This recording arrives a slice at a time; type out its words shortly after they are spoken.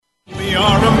We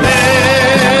are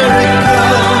America,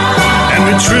 and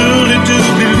we truly do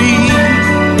believe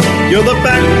you're the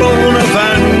backbone of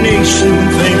our nation.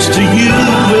 Thanks to you,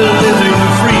 we're living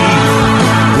free.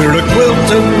 We're a quilt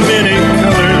of many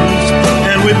colors,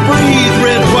 and we breathe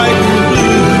red, white, and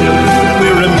blue.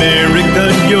 We're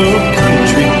America, your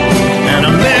country, and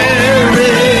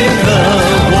America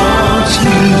wants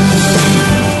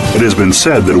you. It has been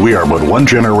said that we are but one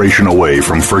generation away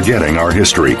from forgetting our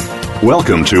history.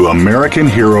 Welcome to American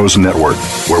Heroes Network,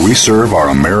 where we serve our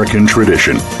American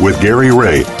tradition with Gary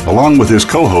Ray, along with his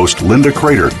co-host Linda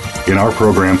Crater. In our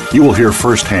program, you will hear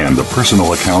firsthand the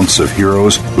personal accounts of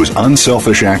heroes whose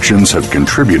unselfish actions have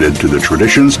contributed to the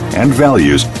traditions and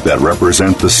values that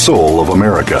represent the soul of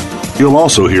America. You'll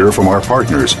also hear from our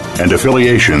partners and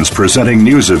affiliations presenting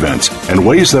news events and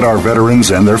ways that our veterans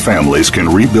and their families can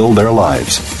rebuild their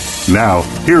lives. Now,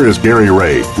 here is Gary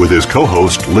Ray with his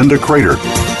co-host Linda Crater.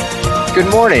 Good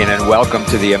morning and welcome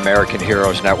to the American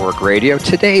Heroes Network Radio.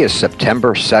 Today is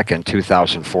September 2nd,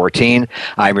 2014.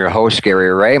 I'm your host,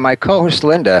 Gary Ray. My co-host,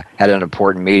 Linda, had an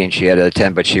important meeting she had to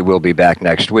attend, but she will be back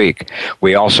next week.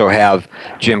 We also have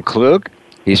Jim Klug.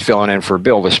 He's filling in for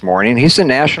Bill this morning. He's the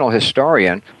National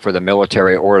Historian for the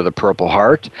Military Order of the Purple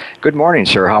Heart. Good morning,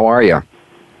 sir. How are you?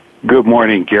 Good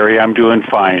morning, Gary. I'm doing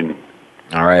fine.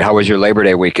 All right. How was your Labor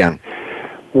Day weekend?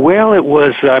 Well, it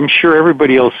was, I'm sure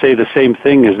everybody will say the same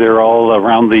thing as they're all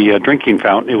around the drinking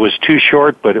fountain. It was too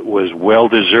short, but it was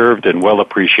well-deserved and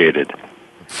well-appreciated.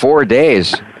 4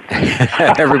 days.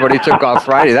 Everybody took off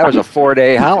Friday. That was a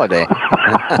 4-day holiday.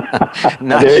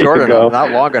 Not short enough,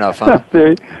 not long enough, huh?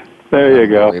 There you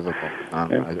go.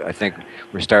 Unbelievable. I think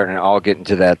we're starting to all get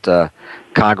into that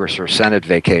Congress or Senate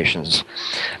vacations.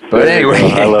 But anyway,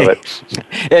 I love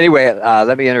it. Anyway,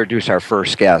 let me introduce our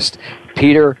first guest,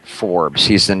 Peter Forbes.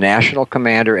 He's the National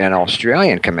Commander and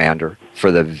Australian Commander for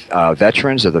the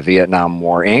Veterans of the Vietnam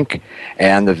War, Inc.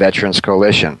 and the Veterans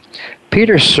Coalition.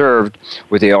 Peter served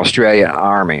with the Australian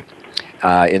Army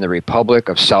in the Republic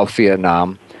of South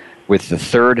Vietnam with the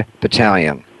 3rd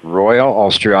Battalion, Royal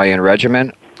Australian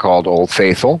Regiment, called Old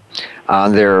Faithful.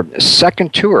 On their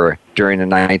second tour during the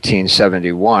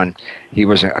 1971, he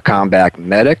was a combat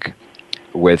medic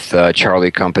with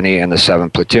Charlie Company and the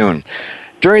 7th Platoon.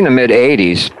 During the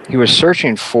mid-'80s, he was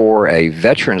searching for a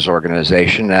veterans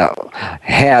organization that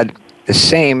had the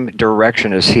same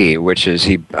direction as he, which is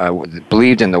he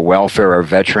believed in the welfare of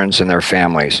veterans and their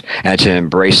families, and to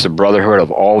embrace the brotherhood of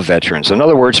all veterans. In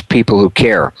other words, people who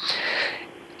care.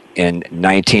 In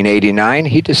 1989,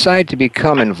 he decided to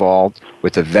become involved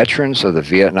with the Veterans of the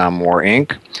Vietnam War,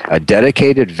 Inc., a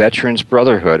dedicated veterans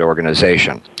brotherhood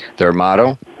organization. Their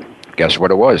motto, guess what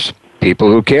it was?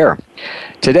 People who care.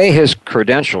 Today, his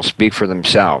credentials speak for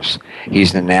themselves.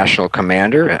 He's the National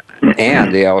Commander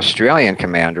and the Australian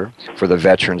Commander for the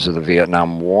Veterans of the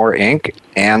Vietnam War, Inc.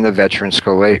 and the Veterans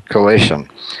Coalition.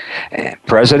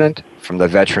 President from the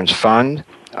Veterans Fund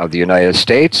of the United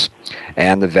States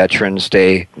and the Veterans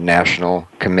Day National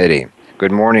Committee.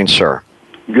 Good morning, sir.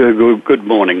 Good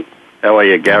morning. How are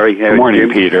you, Gary? Good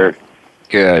morning, Peter.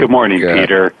 Good. Good morning, good.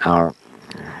 Peter. All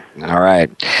right.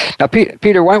 Now,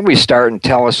 Peter, why don't we start and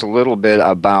tell us a little bit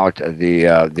about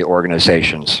the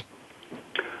organizations?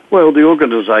 Well, the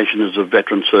organization is a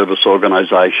veteran service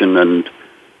organization, and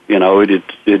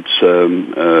it's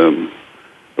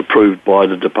approved by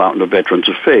the Department of Veterans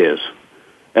Affairs,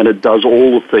 and it does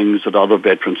all the things that other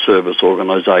veteran service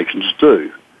organizations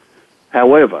do.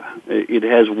 However, it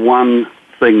has one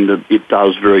thing that it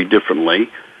does very differently,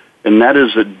 and that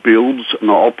is it builds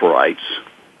and operates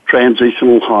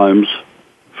transitional homes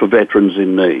for veterans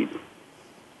in need.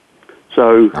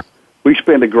 So we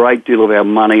spend a great deal of our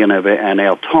money and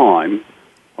our time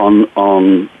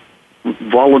on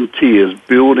volunteers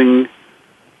building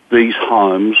these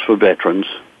homes for veterans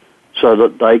so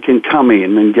that they can come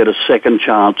in and get a second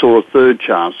chance or a third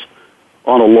chance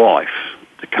on a life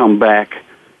to come back,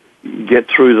 get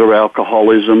through their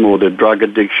alcoholism or their drug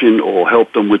addiction, or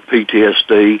help them with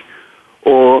PTSD,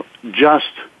 or just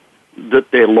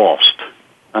that they're lost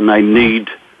and they need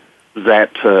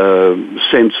that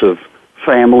sense of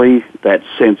family, that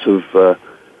sense of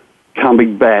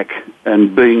coming back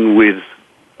and being with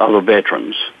other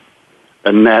veterans.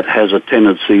 And that has a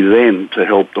tendency then to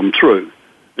help them through.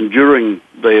 And during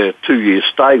their 2-year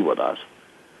stay with us,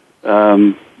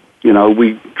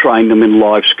 we train them in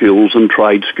life skills and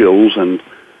trade skills and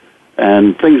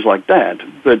things like that.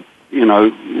 But,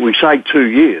 we say 2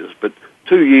 years, but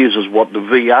 2 years is what the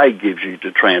VA gives you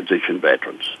to transition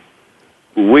veterans.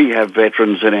 We have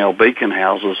veterans in our beacon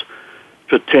houses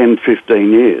for 10,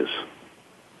 15 years.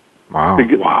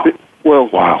 Wow. Well,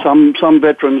 some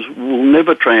veterans will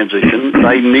never transition.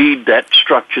 They need that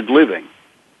structured living.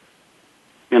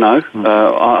 You know,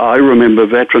 I remember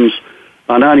veterans,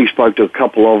 I only spoke to a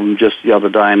couple of them just the other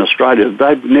day in Australia.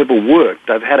 They've never worked.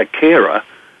 They've had a carer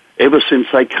ever since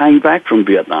they came back from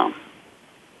Vietnam.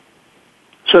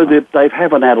 So they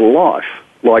haven't had a life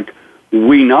like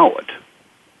we know it.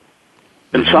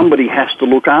 And somebody has to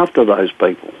look after those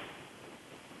people.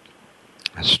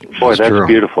 That's true.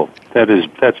 Beautiful.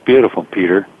 That's beautiful,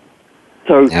 Peter.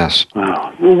 So,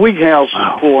 well, we house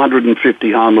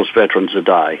 450 homeless veterans a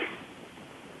day.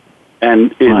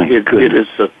 And it is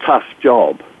a tough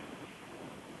job.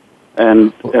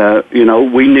 And, you know,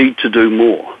 we need to do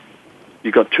more.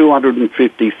 You've got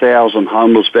 250,000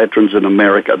 homeless veterans in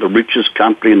America, the richest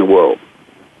country in the world.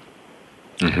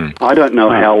 Mm-hmm. I don't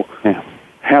know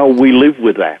how we live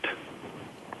with that.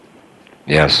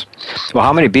 Yes. Well,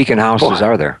 how many beacon houses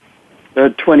are there?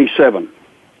 27.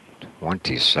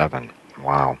 27.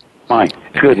 Wow. My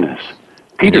goodness.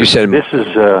 Peter, you said this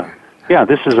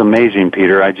is amazing,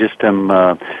 Peter. I just am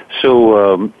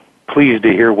so pleased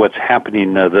to hear what's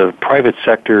happening. The private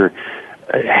sector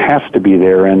has to be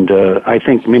there, and I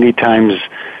think many times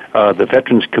the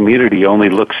veterans community only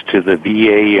looks to the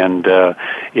VA and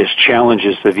as challenged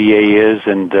as the VA is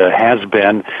and has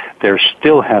been, there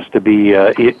still has to be,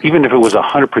 even if it was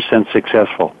 100%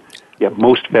 successful,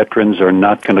 most veterans are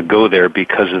not going to go there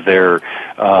because of their,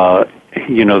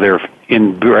 their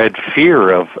inbred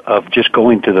fear of just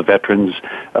going to the veterans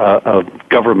of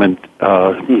government,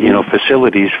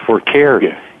 facilities for care.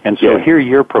 Yeah. And so here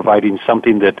you're providing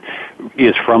something that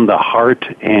is from the heart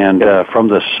and from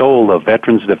the soul of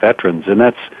veterans to veterans, and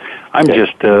I'm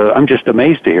just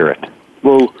amazed to hear it.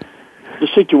 Well, the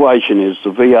situation is the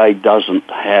VA doesn't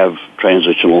have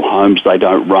transitional homes. They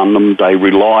don't run them. They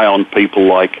rely on people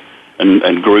like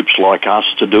and groups like us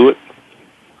to do it.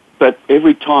 But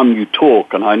every time you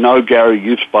talk, and I know, Gary,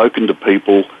 you've spoken to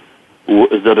people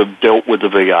that have dealt with the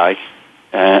VA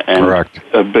and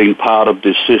have been part of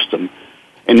this system.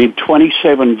 And in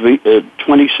 27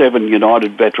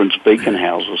 United Veterans Beacon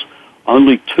houses,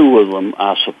 only 2 of them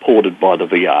are supported by the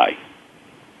VA.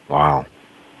 Wow.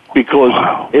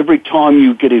 Because every time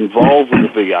you get involved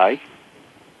with the VA,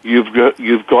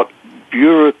 you've got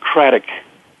bureaucratic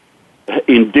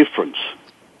indifference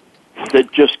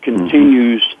that just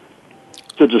continues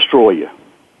to destroy you.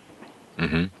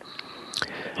 Mm-hmm.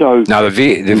 So now the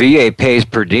VA pays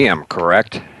per diem,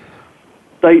 correct?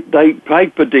 They pay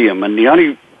per diem, and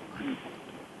the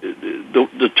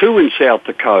 2 in South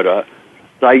Dakota,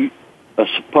 they are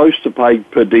supposed to pay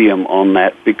per diem on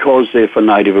that because they're for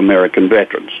Native American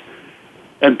veterans.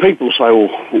 And people say, well,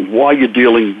 why are you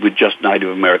dealing with just Native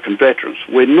American veterans?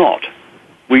 We're not.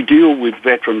 We deal with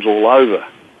veterans all over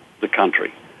the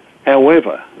country.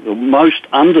 However, the most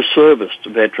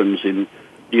underserviced veterans in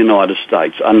the United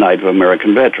States are Native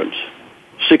American veterans.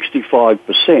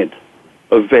 65%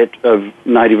 of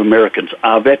Native Americans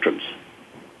are veterans.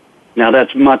 Now,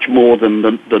 that's much more than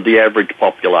the average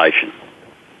population,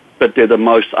 but they're the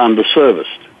most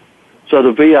underserviced. So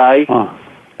the VA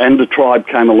and the tribe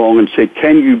came along and said,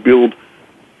 can you build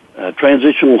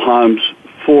transitional homes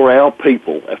for our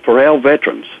people, for our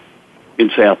veterans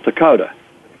in South Dakota?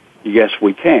 Yes,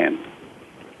 we can.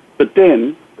 But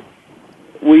then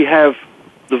we have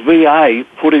the VA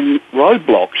putting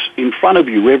roadblocks in front of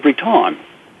you every time.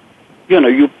 You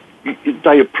know,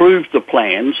 they approved the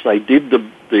plans, they did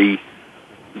the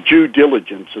due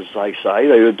diligence, as they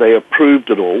say, they approved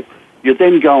it all. You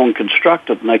then go and construct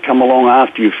it, and they come along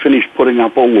after you've finished putting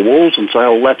up all the walls and say,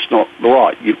 oh, that's not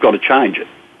right, you've got to change it.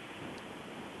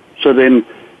 So then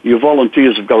your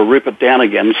volunteers have got to rip it down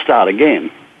again and start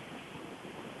again.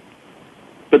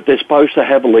 But they're supposed to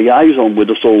have a liaison with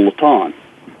us all the time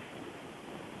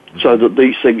so that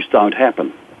these things don't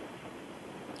happen.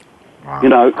 Wow. You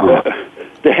know,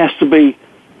 there has to be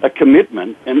a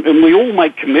commitment, and we all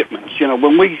make commitments. You know,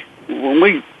 when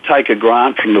we take a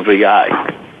grant from the VA,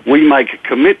 we make a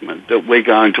commitment that we're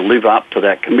going to live up to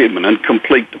that commitment and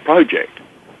complete the project.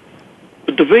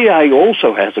 But the VA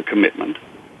also has a commitment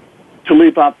to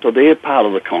live up to their part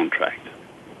of the contract,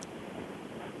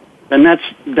 and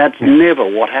that's never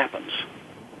what happens.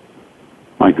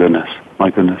 My goodness.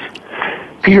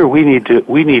 Peter, we need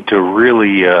to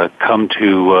really come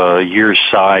to your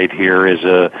side here as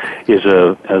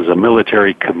a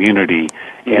military community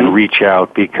and reach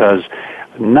out, because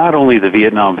not only the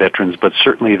Vietnam veterans, but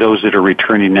certainly those that are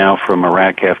returning now from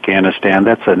Iraq, Afghanistan,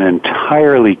 that's an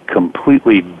entirely,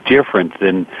 completely different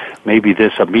than maybe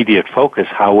this immediate focus.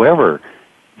 However,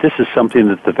 this is something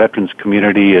that the veterans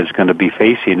community is going to be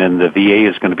facing and the VA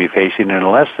is going to be facing. And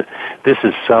unless this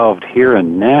is solved here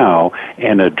and now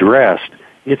and addressed,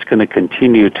 it's going to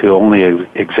continue to only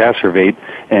exacerbate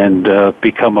and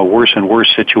become a worse and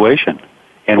worse situation.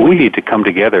 And we need to come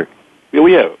together.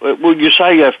 Yeah. Well, you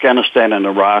say Afghanistan and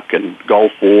Iraq and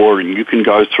Gulf War, and you can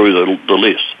go through the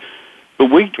list.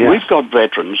 But we've got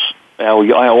veterans.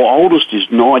 Our oldest is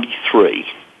 93,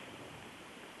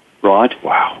 right?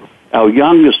 Wow. Our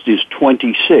youngest is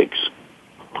 26.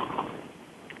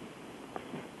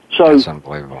 So that's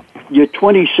unbelievable. Your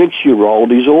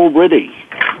 26-year-old is already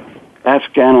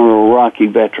Afghan or Iraqi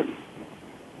veteran.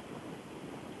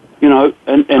 You know,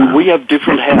 and we have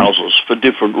different houses for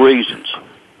different reasons.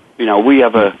 You know, we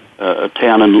have a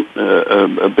town in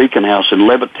a beacon house in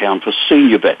Levittown for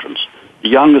senior veterans. The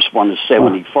youngest one is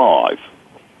 75,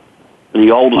 and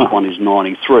the oldest one is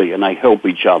 93, and they help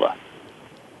each other.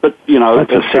 But, you know, at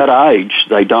that age,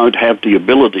 they don't have the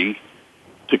ability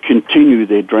to continue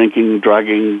their drinking,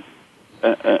 drugging,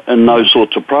 and those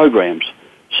sorts of programs.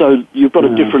 So you've got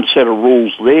a different set of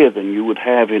rules there than you would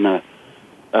have in a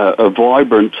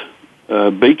vibrant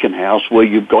beacon house where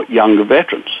you've got younger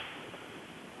veterans.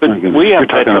 But we have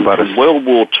veterans from World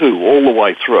War II all the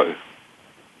way through.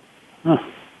 Huh.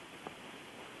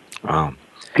 Wow.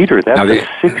 Peter, that's a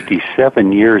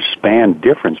 67-year span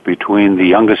difference between the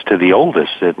youngest to the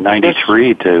oldest at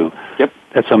 93 to... Yep.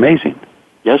 That's amazing.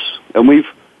 Yes, and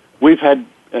we've had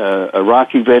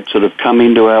Iraqi vets that have come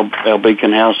into our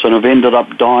beacon house and have ended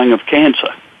up dying of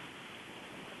cancer.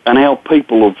 And our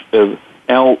people,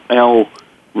 our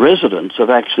residents have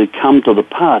actually come to the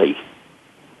party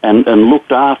and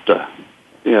looked after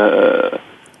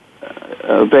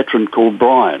a veteran called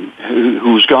Brian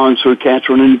who was going through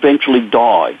cancer and eventually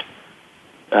died.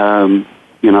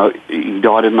 You know, he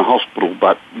died in the hospital,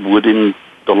 but within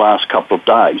the last couple of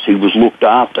days, he was looked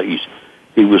after.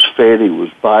 He was fed, he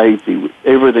was bathed,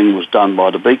 everything was done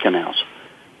by the beacon house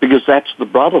because that's the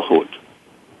brotherhood.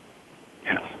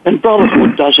 Yes. And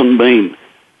brotherhood doesn't mean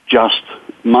just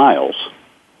males.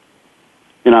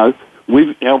 You know,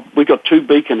 we've got 2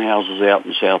 beacon houses out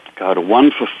in South Dakota,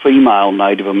 one for female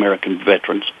Native American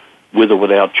veterans with or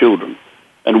without children,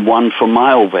 and one for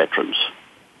male veterans,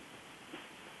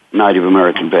 Native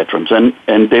American veterans,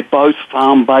 and they're both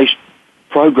farm-based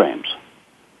programs.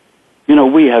 You know,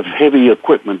 we have heavy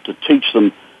equipment to teach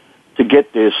them to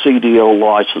get their CDL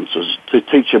licenses, to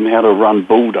teach them how to run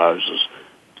bulldozers,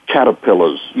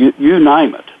 caterpillars, you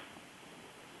name it.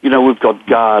 You know, we've got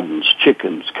gardens,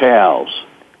 chickens, cows.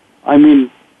 I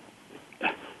mean,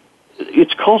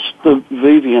 it's cost the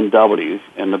VVNW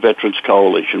and the Veterans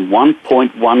Coalition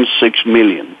 $1.16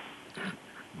 million.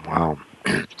 Wow.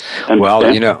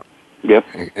 And, you know, yep.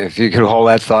 If you could hold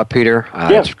that thought, Peter,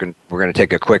 we're going to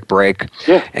take a quick break.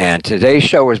 Yeah. And today's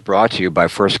show is brought to you by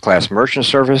First Class Merchant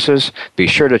Services. Be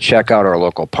sure to check out our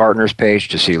local partners page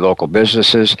to see local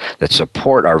businesses that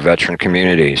support our veteran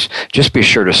communities. Just be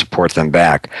sure to support them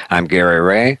back. I'm Gary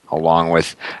Ray, along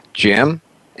with Jim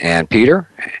and Peter.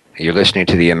 You're listening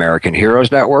to the American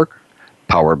Heroes Network,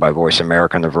 powered by Voice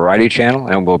America and the Variety Channel,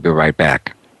 and we'll be right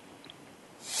back.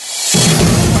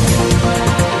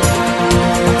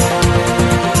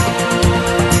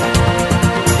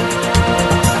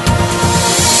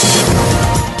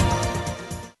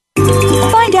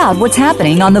 Find out what's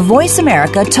happening on the Voice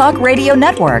America Talk Radio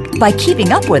Network by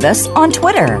keeping up with us on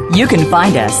Twitter. You can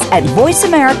find us at Voice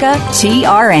America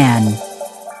TRN.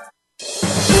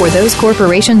 For those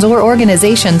corporations or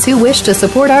organizations who wish to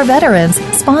support our veterans,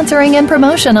 sponsoring and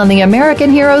promotion on the American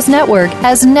Heroes Network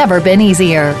has never been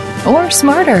easier or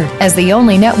smarter. As the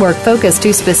only network focused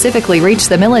to specifically reach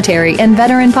the military and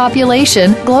veteran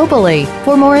population globally.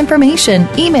 For more information,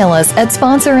 email us at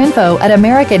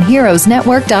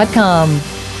sponsorinfo@AmericanHeroesNetwork.com.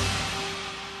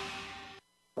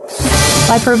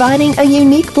 By providing a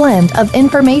unique blend of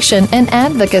information and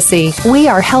advocacy, we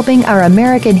are helping our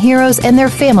American heroes and their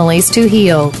families to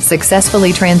heal,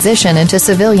 successfully transition into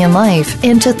civilian life,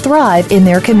 and to thrive in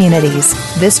their communities.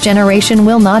 This generation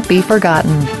will not be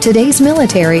forgotten. Today's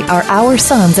military are our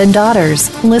sons and daughters.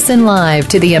 Listen live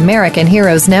to the American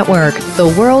Heroes Network,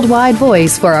 the worldwide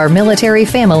voice for our military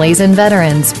families and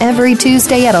veterans, every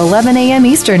Tuesday at 11 a.m.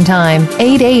 Eastern Time,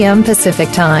 8 a.m. Pacific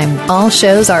Time. All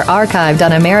shows are archived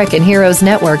on AmericanHeroesNetwork.com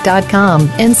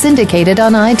and syndicated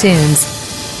on iTunes.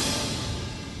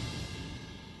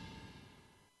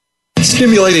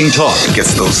 Stimulating talk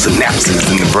gets those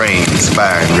synapses in the brain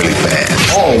firing really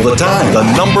fast. All the time. The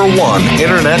 #1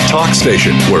 internet talk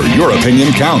station where your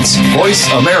opinion counts.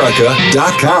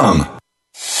 VoiceAmerica.com.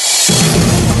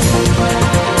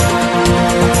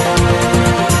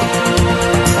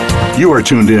 You are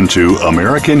tuned into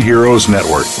American Heroes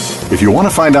Network. If you want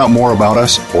to find out more about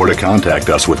us or to contact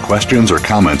us with questions or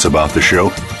comments about the show,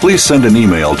 please send an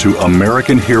email to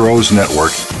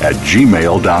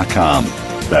AmericanHeroesNetwork@gmail.com.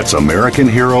 That's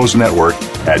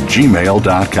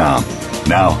AmericanHeroesNetwork@gmail.com.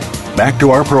 Now, back to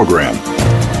our program.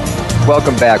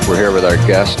 Welcome back. We're here with our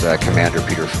guest, Commander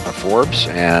Peter Forbes.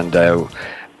 And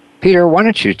Peter, why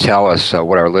don't you tell us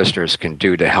what our listeners can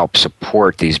do to help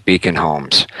support these beacon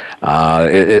homes?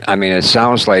 It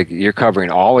sounds like you're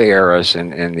covering all the eras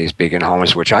in these beacon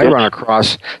homes, which I run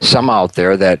across some out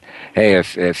there that, hey,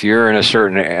 if you're in a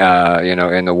certain,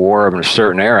 in the war of a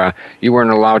certain era, you weren't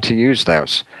allowed to use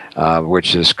those,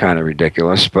 which is kind of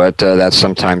ridiculous, but that's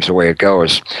sometimes the way it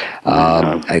goes.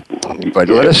 But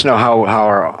let us know how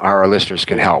our listeners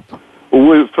can help.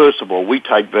 Well, first of all, we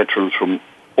take veterans from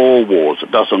all wars.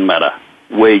 It doesn't matter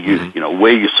where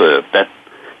where you served. That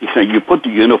you put the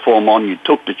uniform on, you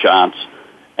took the chance,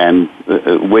 and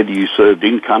whether you served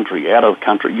in country, out of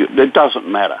country, it doesn't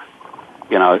matter.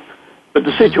 But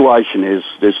the situation is,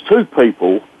 there's two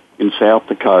people in South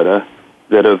Dakota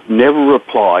that have never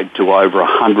replied to over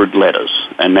 100 letters,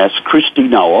 and that's Christy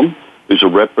Noam, who's a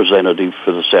representative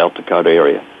for the South Dakota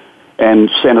area,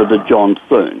 and Senator John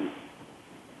Thune.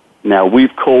 Now,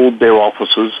 we've called their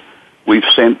offices. We've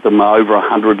sent them over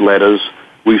 100 letters.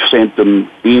 We've sent them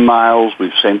emails.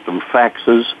 We've sent them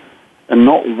faxes. And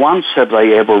not once have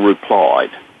they ever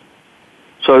replied.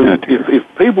 So if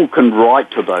people can write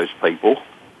to those people,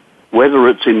 whether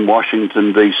it's in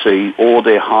Washington, D.C., or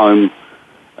their home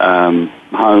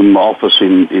office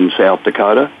in South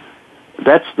Dakota,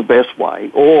 that's the best way.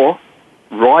 Or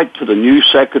write to the new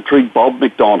Secretary, Bob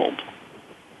McDonald,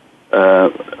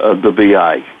 of the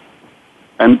VA.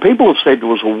 And people have said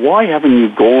to us, well, why haven't you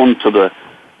gone to the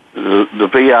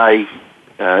VA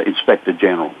Inspector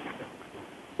General?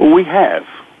 Well, we have.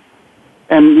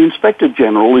 And the Inspector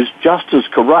General is just as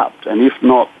corrupt, and if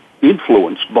not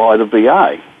influenced by the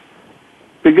VA.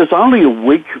 Because only a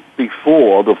week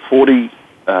before the 40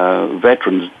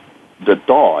 veterans that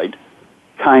died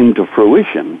came to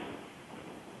fruition,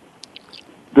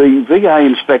 the VA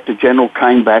Inspector General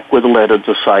came back with a letter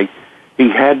to say he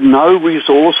had no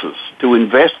resources to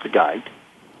investigate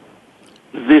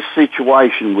this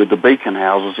situation with the beacon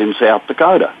houses in South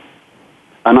Dakota.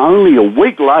 And only a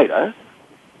week later,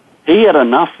 he had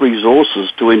enough resources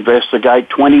to investigate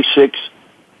 26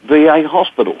 VA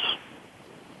hospitals.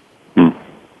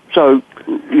 So,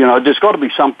 there's got to be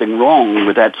something wrong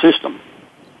with that system.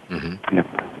 Mm-hmm. Yep.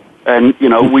 And,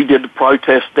 we did a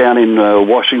protest down in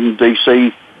Washington,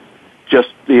 D.C.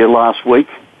 just last week.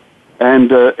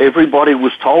 And everybody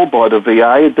was told by the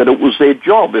VA that it was their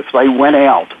job if they went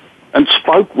out and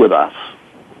spoke with us.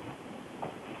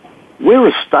 We're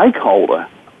a stakeholder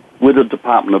with the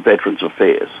Department of Veterans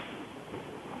Affairs.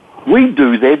 We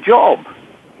do their job.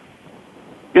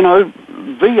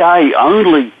 VA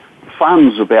only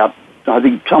funds about, I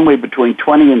think, somewhere between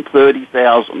 20 and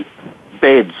 30,000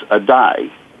 beds a day.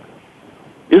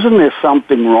 Isn't there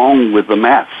something wrong with the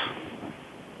maths?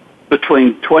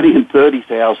 Between 20 and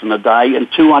 30,000 a day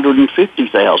and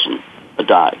 250,000 a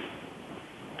day.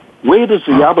 Where does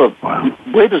the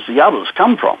others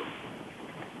come from?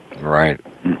 Right.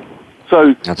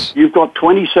 So you've got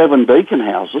 27 beacon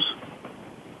houses,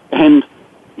 and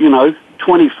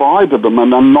 25 of them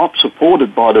are not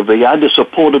supported by the VA. They're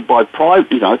supported by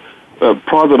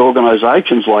private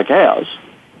organisations like ours,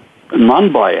 and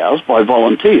run by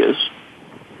volunteers.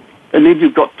 And then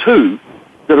you've got two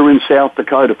that are in South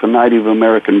Dakota for Native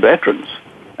American veterans.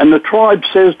 And the tribe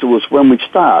says to us when we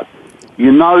start,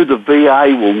 the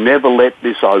VA will never let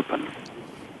this open.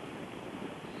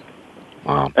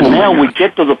 Wow. And now we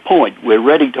get to the point we're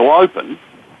ready to open,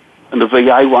 and the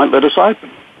VA won't let us open.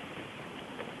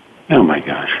 Oh, my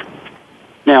gosh.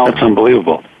 Now, that's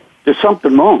unbelievable. There's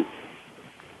something wrong.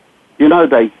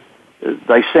 They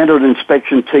sent an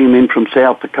inspection team in from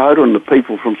South Dakota, and the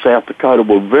people from South Dakota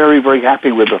were very, very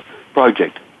happy with the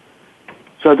project.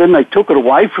 So then they took it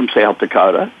away from South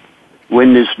Dakota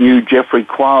when this new Jeffrey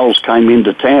Qualls came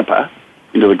into Tampa,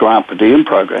 into the grant per diem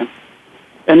program,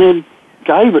 and then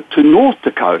gave it to North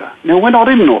Dakota. Now, we're not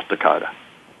in North Dakota.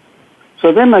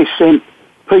 So then they sent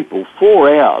people 4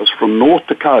 hours from North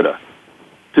Dakota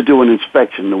to do an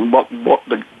inspection, and what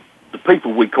the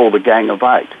people we call the Gang of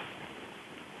Eight.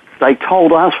 They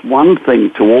told us one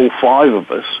thing to all 5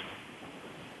 of us,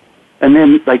 and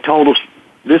then they told us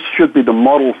this should be the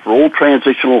model for all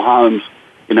transitional homes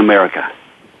in America.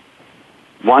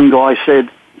 One guy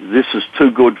said, this is too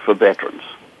good for veterans.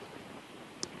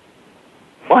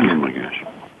 What? Oh, my gosh.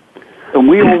 And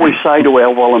we always say to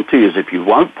our volunteers, if you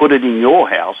won't put it in your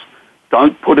house,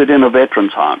 don't put it in a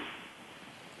veteran's home.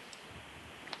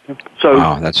 So,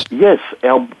 yes,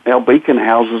 our beacon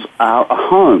houses are a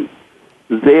home.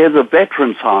 They're the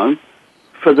veterans' home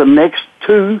for the next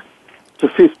 2 to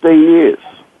 15 years.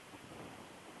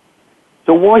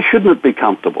 So why shouldn't it be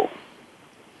comfortable?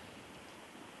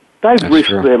 They've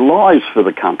risked their lives for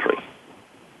the country.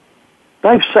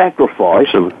 They've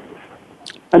sacrificed,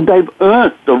 and they've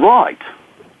earned the right.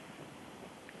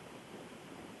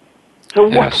 So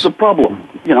what's the problem?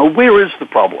 You know, where is the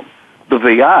problem? The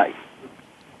VA.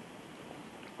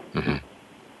 Mm-hmm.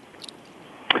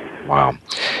 Wow.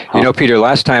 You know, Peter,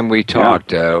 last time we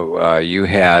talked, you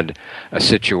had a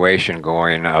situation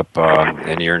going up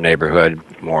in your neighborhood,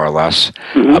 more or less,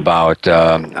 about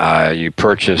you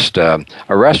purchased a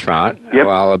restaurant,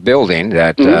 a building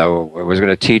that was going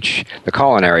to teach the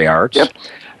culinary arts.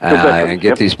 And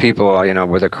get these people, you know,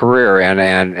 with a career, and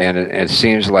it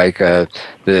seems like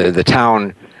the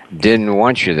town didn't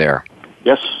want you there.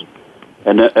 Yes,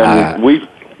 and we,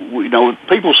 you know,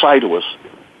 people say to us,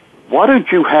 "Why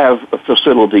don't you have a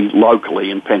facility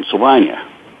locally in Pennsylvania?"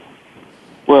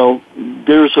 Well,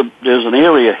 there's an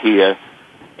area here,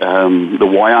 the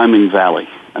Wyoming Valley,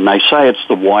 and they say it's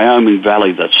the Wyoming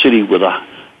Valley,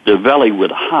 the valley with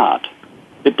a heart.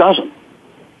 It doesn't.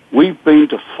 We've been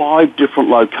to 5 different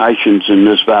locations in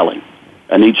this valley,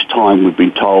 and each time we've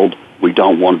been told we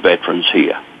don't want veterans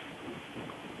here.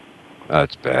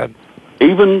 That's bad.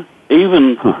 Even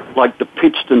like the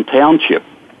Pittston Township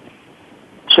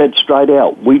said straight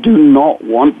out, we do not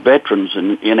want veterans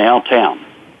in our town.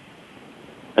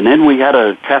 And then we had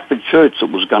a Catholic church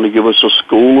that was going to give us a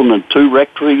school and 2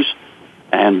 rectories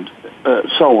and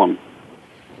so on.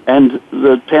 And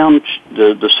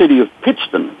the city of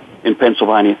Pittston in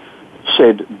Pennsylvania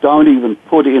said, don't even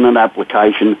put in an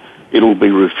application. It'll be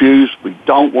refused. We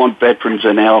don't want veterans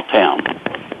in our town.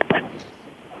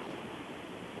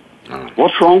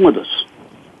 What's wrong with us?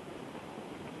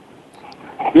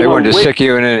 They wanted to stick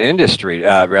you in an industry,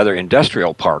 rather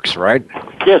industrial parks, right?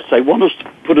 Yes, they want us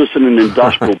to put us in an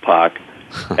industrial park.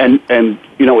 And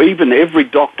you know, even every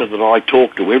doctor that I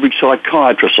talk to, every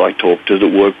psychiatrist I talk to that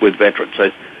work with veterans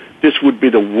says, this would be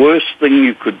the worst thing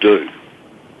you could do.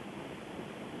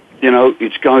 You know,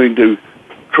 it's going to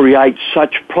create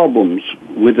such problems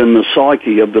within the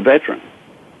psyche of the veteran.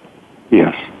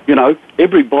 Yes. You know,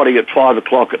 everybody at 5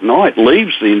 o'clock at night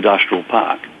leaves the industrial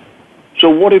park.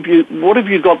 So what have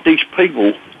you got these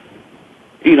people,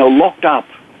 you know, locked up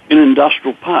in an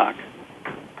industrial park?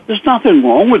 There's nothing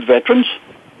wrong with veterans.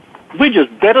 We're just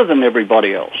better than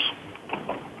everybody else.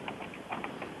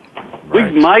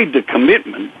 Right. We've made the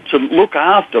commitment to look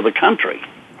after the country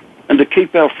and to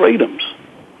keep our freedoms.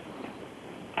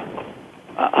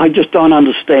 I just don't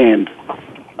understand.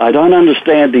 I don't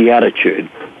understand the attitude.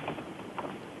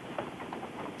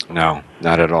 No,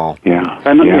 not at all. Yeah,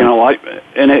 and you know,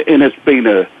 it's been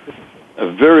a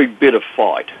very bitter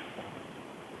fight,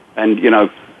 and you know,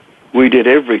 we did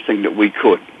everything that we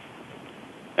could.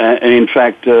 And in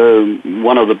fact,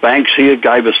 one of the banks here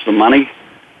gave us the money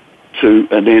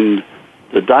and then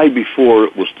the day before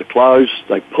it was to close,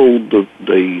 they pulled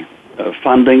the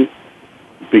funding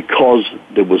because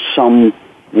there was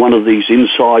one of these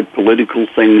inside political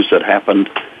things that happened,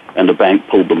 and the bank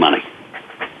pulled the money.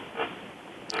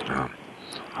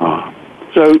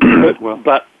 So,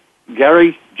 but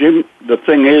Gary, Jim, the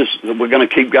thing is that we're going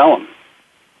to keep going.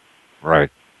 Right.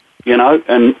 You know,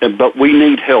 but we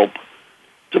need help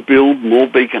to build more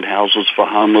beacon houses for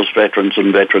homeless veterans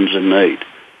and veterans in need,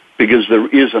 because there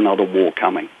is another war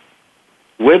coming.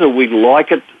 Whether we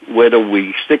like it, whether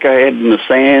we stick our head in the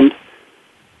sand,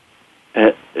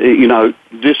 you know,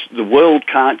 the world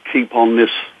can't keep on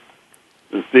this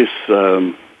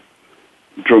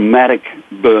dramatic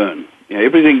burn. You know,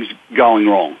 everything's going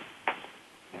wrong.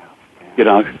 You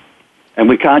know, and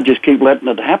we can't just keep letting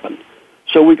it happen.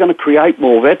 So we're going to create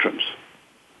more veterans.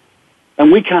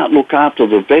 And we can't look after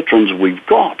the veterans we've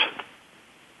got.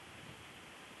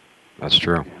 That's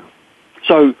true.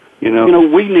 So, you know,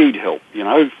 we need help. You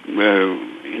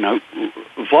know,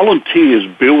 volunteers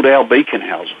build our beacon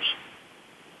houses.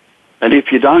 And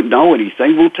if you don't know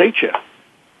anything, we'll teach you.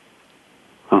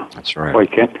 Huh. That's right. Boy,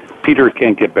 Peter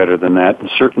can't get better than that. And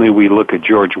certainly we look at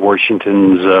George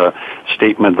Washington's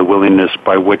statement, the willingness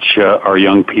by which our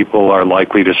young people are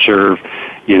likely to serve,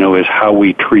 you know, is how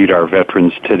we treat our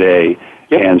veterans today.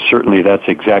 Yep. And certainly that's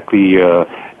exactly,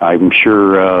 I'm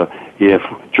sure, if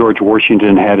George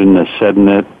Washington hadn't said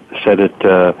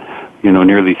it, you know,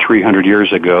 nearly 300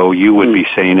 years ago, you would be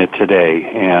saying it today.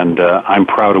 And I'm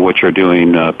proud of what you're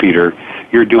doing, Peter.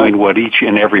 You're doing what each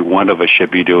and every one of us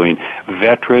should be doing.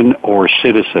 Veteran or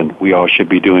citizen, we all should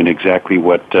be doing exactly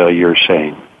what you're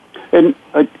saying. And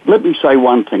let me say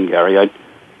one thing, Gary.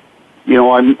 you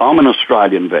know, I'm an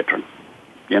Australian veteran.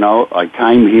 You know, I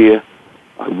came here,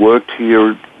 I worked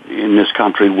here in this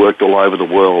country, worked all over the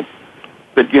world.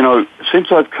 But, you know,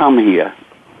 since I've come here,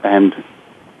 and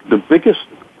the biggest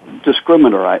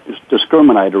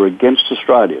discriminator against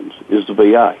Australians is the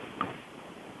VA.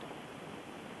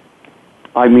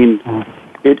 I mean,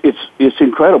 it's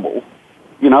incredible.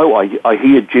 You know, I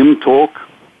hear Jim talk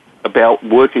about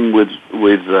working with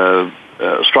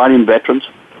Australian veterans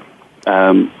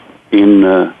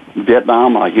in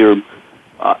Vietnam. I hear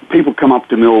people come up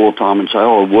to me all the time and say,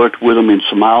 "Oh, I worked with them in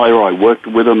Somalia. I worked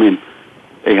with them in,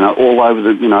 you know, all over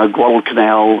the, you know,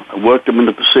 Guadalcanal. I worked them in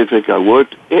the Pacific. I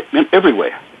worked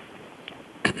everywhere."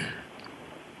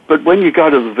 But when you go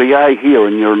to the VA here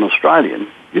and you're an Australian,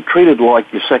 you're treated like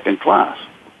you're second class.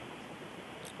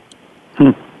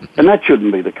 And that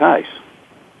shouldn't be the case.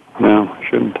 No, it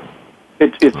shouldn't.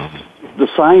 It's the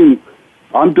same.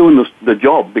 I'm doing the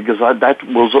job because that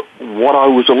was what I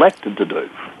was elected to do.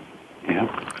 Yeah.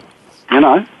 You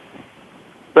know?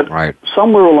 But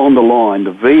somewhere along the line,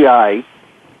 the VA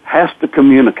has to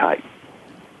communicate.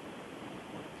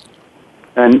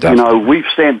 And, Definitely. you know, we've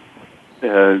sent,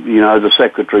 you know, the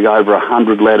Secretary over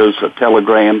 100 letters, a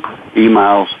telegram,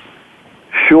 emails.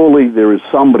 Surely there is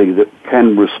somebody that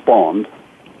can respond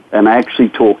and actually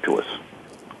talk to us.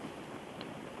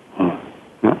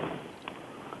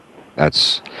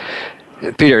 That's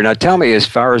Peter. Now, tell me, as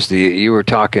far as you were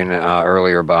talking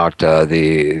earlier about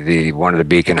the one of the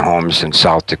beacon homes in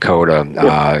South Dakota.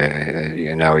 Yep.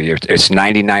 You know, it's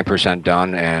 99%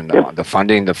 done, and the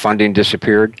funding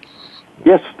disappeared.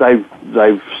 Yes,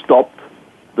 they've stopped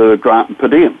the grant per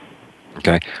diem.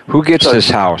 Okay, who gets this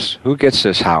house? Who gets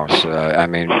this house? I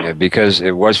mean, because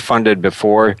it was funded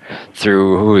before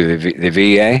through who? The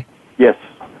VA. Yes,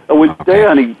 they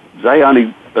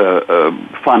only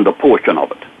fund a portion of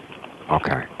it.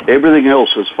 Okay. Everything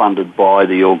else is funded by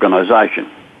the organisation.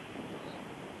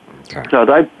 Okay. So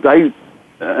they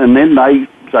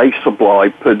supply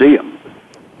per diem.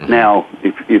 Mm-hmm. Now,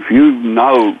 if you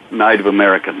know Native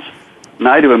Americans,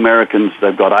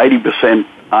 they've got 80%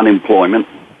 unemployment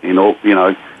in all, you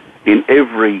know, in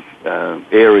every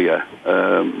area,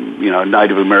 you know,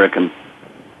 Native American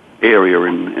area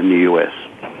in the US.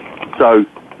 So,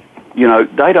 you know,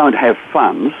 they don't have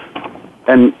funds,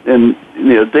 and you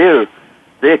know,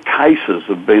 their cases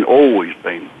have always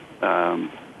been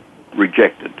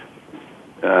rejected.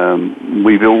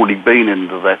 We've already been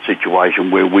into that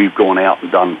situation where we've gone out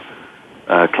and done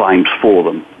claims for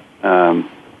them.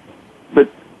 But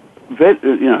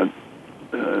you know,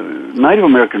 Native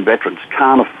American veterans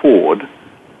can't afford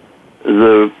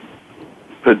the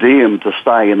per diem to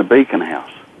stay in a beacon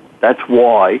house. That's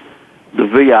why the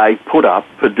VA put up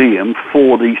per diem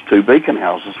for these two beacon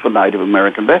houses for Native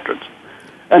American veterans.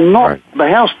 And the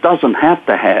house doesn't have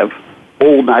to have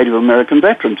all Native American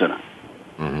veterans in it.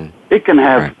 Mm-hmm. It can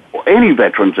have any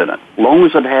veterans in it, as long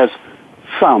as it has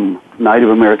some Native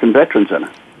American veterans in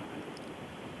it.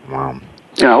 Wow.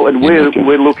 You know, and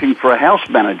we're looking for a house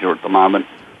manager at the moment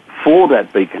for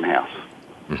that beacon house.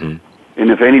 Mm-hmm. And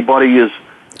if anybody is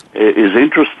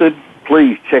interested,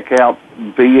 please check out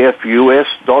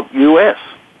bfus.us.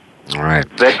 All right.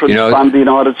 Veterans Fund the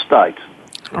United States.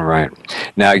 All right.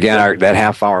 Now, again, that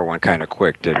half hour went kind of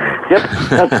quick, didn't it? Yep,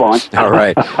 that's fine. All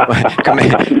right.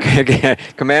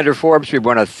 Commander Forbes, we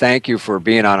want to thank you for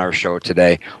being on our show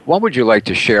today. What would you like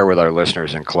to share with our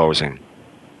listeners in closing?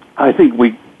 I think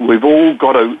we've all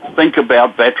got to think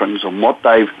about veterans and what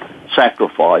they've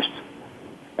sacrificed,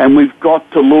 and we've got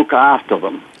to look after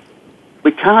them.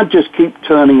 We can't just keep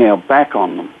turning our back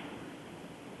on them.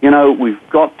 You know, we've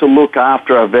got to look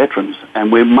after our veterans,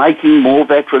 and we're making more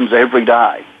veterans every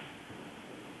day.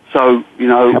 So, you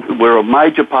know, we're a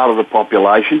major part of the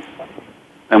population,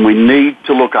 and we need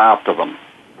to look after them.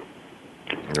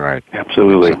 Right.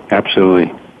 Absolutely.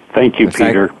 Absolutely. Thank you,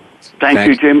 Peter. Thank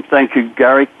you, Jim. Thank you,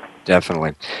 Gary.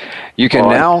 Definitely. You can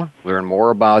now learn more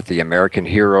about the American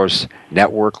Heroes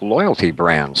Network loyalty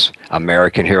brands,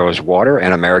 American Heroes Water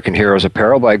and American Heroes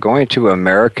Apparel, by going to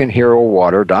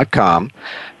AmericanHeroWater.com.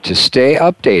 To stay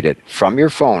updated from your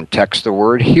phone, text the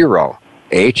word HERO,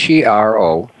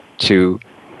 HERO, to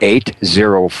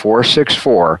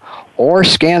 80464, or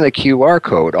scan the QR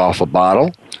code off a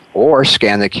bottle, or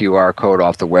scan the QR code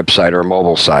off the website or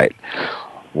mobile site.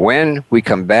 When we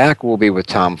come back, we'll be with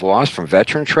Tom Voss from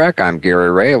Veteran Trek. I'm Gary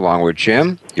Ray, along with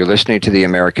Jim. You're listening to the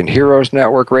American Heroes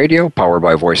Network Radio, powered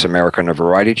by Voice America on the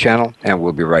Variety Channel, and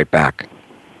we'll be right back.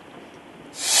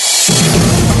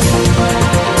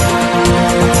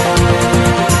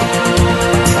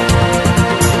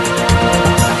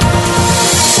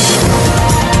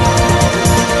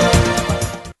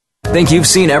 Think you've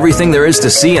seen everything there is to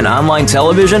see in online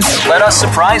television? Let us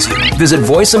surprise you. Visit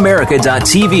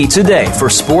voiceamerica.tv today for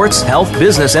sports, health,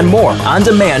 business, and more on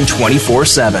demand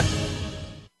 24/7.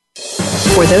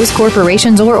 For those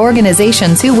corporations or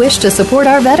organizations who wish to support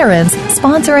our veterans,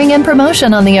 sponsoring and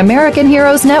promotion on the American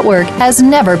Heroes Network has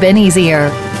never been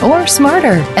easier or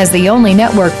smarter. As the only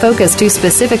network focused to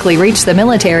specifically reach the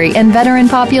military and veteran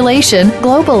population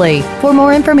globally. For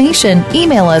more information,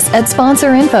 email us at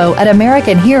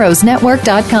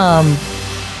sponsorinfo@AmericanHeroesNetwork.com.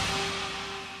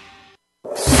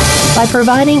 By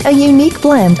providing a unique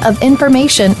blend of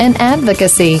information and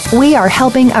advocacy, we are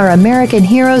helping our American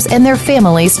heroes and their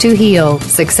families to heal,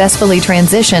 successfully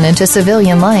transition into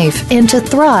civilian life, and to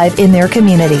thrive in their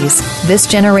communities. This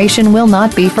generation will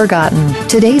not be forgotten.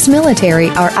 Today's military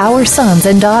are our sons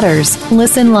and daughters.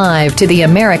 Listen live to the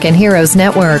American Heroes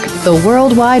Network, the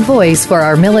worldwide voice for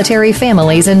our military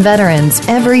families and veterans,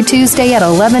 every Tuesday at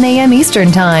 11 a.m.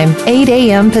 Eastern Time, 8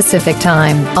 a.m. Pacific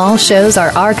Time. All shows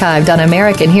are archived on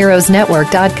AmericanHeroesNetwork.com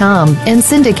and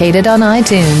syndicated on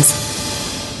iTunes.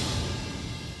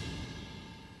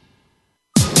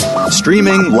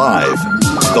 Streaming live,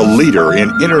 the leader in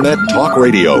Internet talk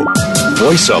radio,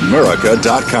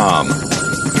 voiceamerica.com.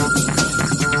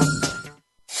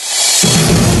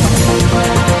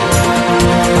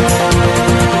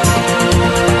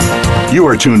 You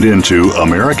are tuned in to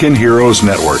American Heroes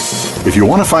Network. If you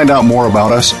want to find out more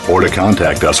about us or to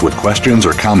contact us with questions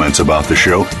or comments about the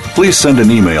show, please send an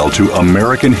email to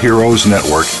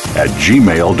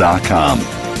AmericanHeroesNetwork@gmail.com.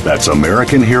 That's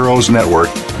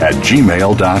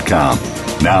AmericanHeroesNetwork@gmail.com.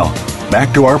 Now,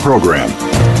 back to our program.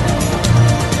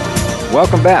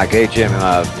 Welcome back. Hey, Jim.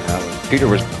 Peter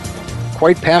was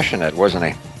quite passionate, wasn't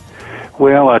he?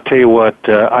 Well, I'll tell you what,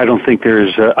 I don't think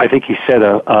there's, I think he set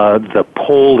the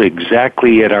pole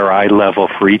exactly at our eye level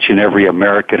for each and every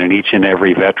American and each and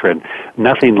every veteran.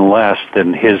 Nothing less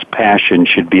than his passion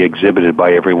should be exhibited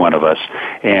by every one of us.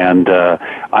 And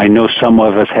I know some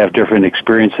of us have different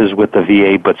experiences with the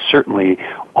VA, but certainly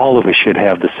all of us should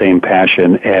have the same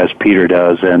passion as Peter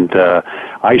does. And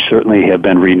I certainly have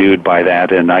been renewed by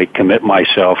that, and I commit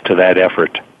myself to that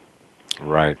effort.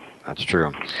 Right. That's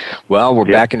true. Well, we're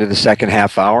back into the second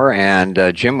half hour, and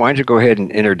Jim, why don't you go ahead and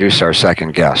introduce our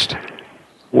second guest?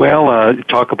 Well,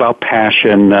 talk about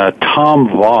passion. Tom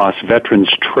Voss, Veterans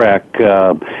Trek.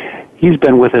 He's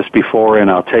been with us before, and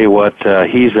I'll tell you what,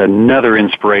 he's another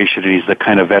inspiration. He's the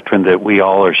kind of veteran that we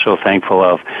all are so thankful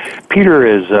of. Peter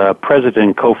is president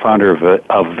and co-founder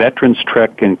of Veterans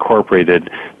Trek Incorporated.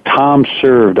 Tom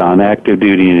served on active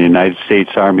duty in the United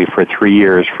States Army for 3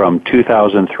 years, from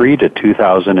 2003 to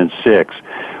 2006.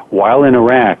 While in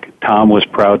Iraq, Tom was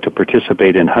proud to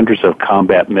participate in hundreds of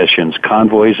combat missions,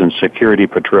 convoys and security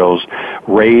patrols,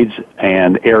 raids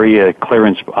and area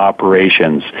clearance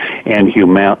operations, and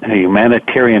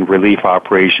humanitarian relief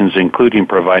operations, including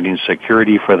providing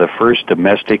security for the first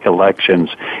domestic elections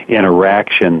in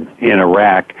Iraq since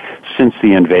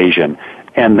the invasion.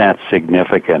 And that's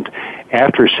significant.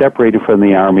 After separating from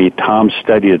the Army, Tom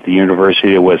studied at the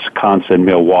University of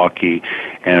Wisconsin-Milwaukee,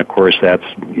 and of course that's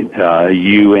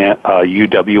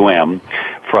UWM,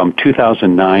 from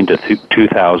 2009 to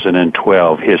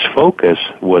 2012. His focus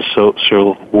was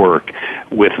social work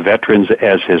with veterans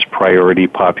as his priority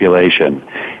population.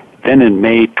 Then in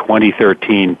May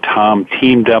 2013, Tom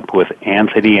teamed up with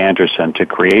Anthony Anderson to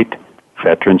create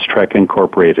Veterans Trek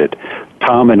Incorporated.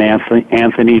 Tom and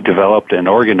Anthony developed and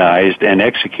organized and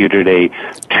executed a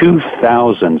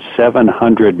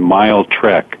 2,700-mile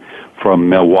trek from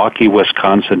Milwaukee,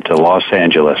 Wisconsin to Los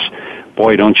Angeles.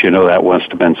 Boy, don't you know that must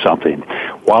have been something.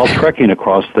 While trekking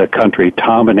across the country,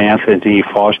 Tom and Anthony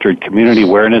fostered community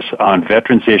awareness on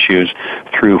veterans issues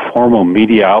through formal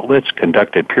media outlets,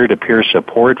 conducted peer-to-peer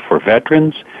support for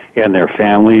veterans and their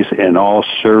families in all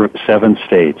 7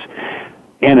 states.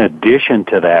 In addition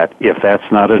to that, if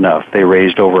that's not enough, they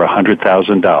raised over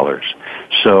 $100,000.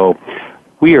 So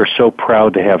we are so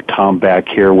proud to have Tom back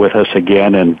here with us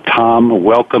again. And Tom,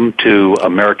 welcome to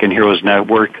American Heroes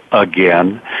Network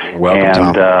again.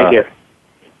 Welcome, Tom.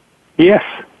 Yes.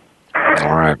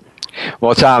 All right.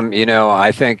 Well, Tom,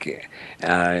 I think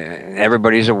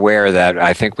everybody's aware that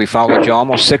I think we followed you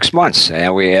almost 6 months,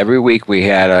 and every week we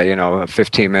had a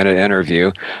 15-minute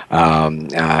interview, on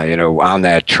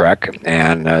that trek,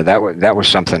 and that was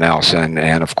something else, and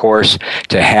of course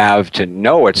to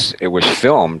know it was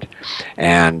filmed,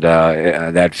 and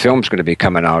that film's going to be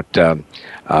coming out in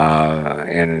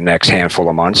the next handful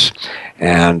of months.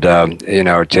 And,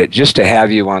 to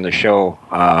have you on the show,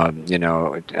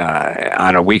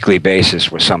 on a weekly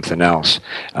basis was something else.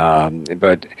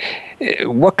 But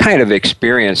what kind of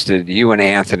experience did you and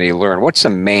Anthony learn? What's the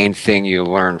main thing you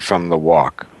learned from the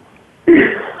walk?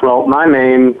 Well, my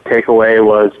main takeaway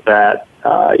was that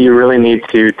you really need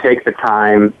to take the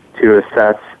time to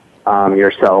assess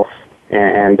yourself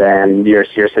and your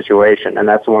situation. And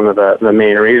that's one of the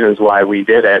main reasons why we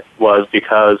did it, was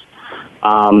because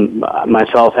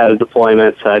myself had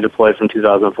deployments. I deployed from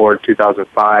 2004 to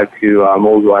 2005 to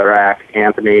Mosul, Iraq.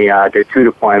 Anthony did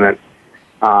 2 deployments,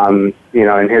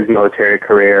 in his military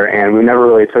career, and we never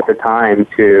really took the time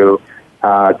to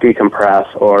decompress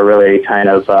or really kind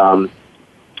of,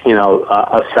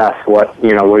 assess what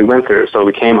we went through. So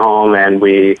we came home and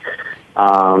we,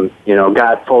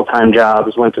 got full-time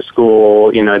jobs, went to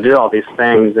school, did all these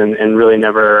things, and really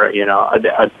never,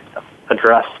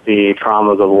 addressed the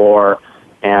traumas of war,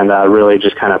 and really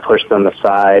just kind of pushed them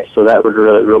aside. So that was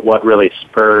really what really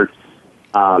spurred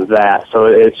that. So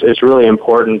it's really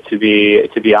important to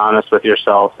be honest with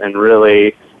yourself and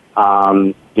really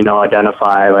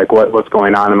identify like what's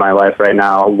going on in my life right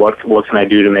now. What can I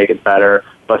do to make it better?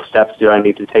 What steps do I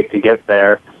need to take to get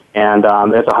there? And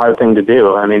it's a hard thing to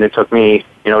do. I mean, it took me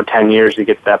 10 years to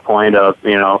get to that point of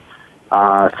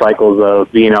cycles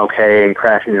of being okay and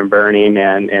crashing and burning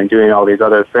and doing all these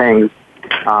other things.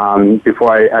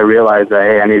 Before I realized that,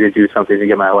 hey, I need to do something to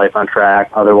get my life on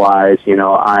track. Otherwise,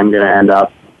 I'm going to end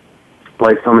up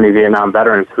like so many Vietnam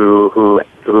veterans who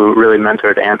really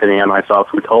mentored Anthony and myself,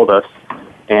 who told us.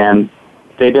 And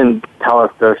they didn't tell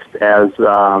us this as,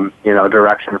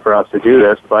 direction for us to do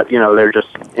this, but, they're just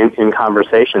in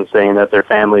conversation saying that their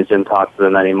families didn't talk to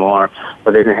them anymore,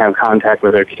 or they didn't have contact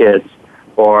with their kids,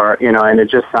 or, and it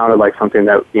just sounded like something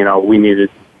that, we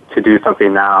needed to do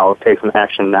something now, take some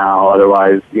action now.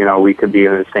 Otherwise, we could be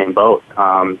in the same boat,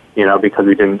 because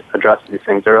we didn't address these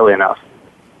things early enough.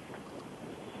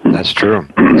 That's true.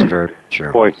 That's very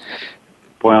true. Boy,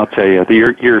 I'll tell you,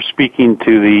 you're speaking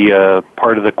to the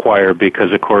part of the choir,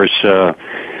 because, of course,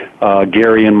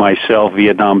 Gary and myself,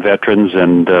 Vietnam veterans,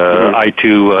 and I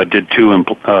too did 2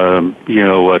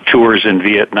 tours in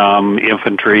Vietnam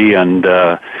infantry, and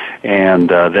then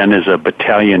as a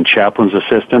battalion chaplain's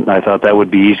assistant. I thought that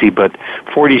would be easy, but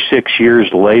 46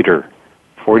 years later,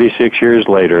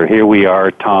 here we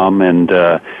are, Tom, and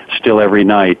still every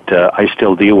night I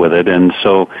still deal with it. And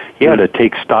so, to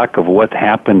take stock of what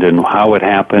happened and how it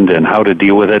happened and how to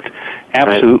deal with it,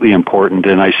 absolutely important,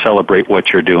 and I celebrate what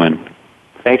you're doing.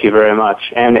 Thank you very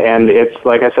much. And it's,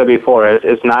 like I said before,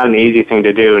 it's not an easy thing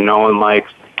to do. No one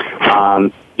likes,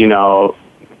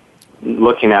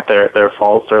 looking at their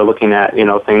faults or looking at,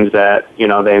 things that,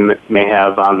 they may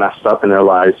have messed up in their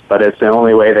lives. But it's the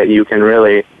only way that you can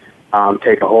really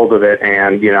take a hold of it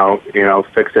and,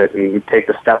 fix it and take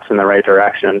the steps in the right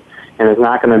direction. And it's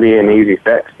not going to be an easy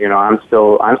fix. I'm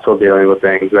still dealing with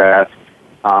things that,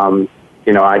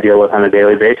 I deal with on a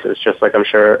daily basis, just like I'm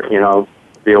sure,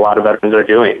 a lot of veterans are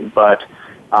doing. But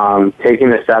taking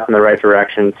the step in the right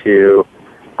direction to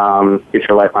get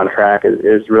your life on track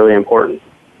is really important.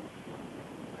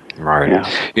 Right.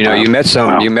 Yeah. You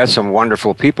met some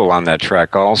wonderful people on that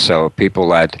trek also. People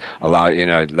that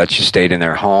let you stay in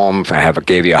their home,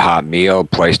 gave you a hot meal,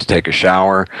 place to take a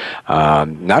shower.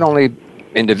 Not only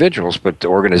individuals, but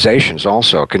organizations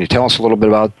also. Can you tell us a little bit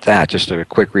about that? Just a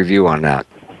quick review on that.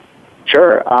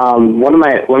 Sure. One of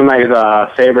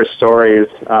my favorite stories,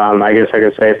 I guess I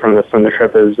could say from the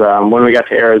trip is when we got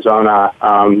to Arizona,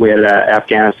 we had an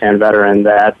Afghanistan veteran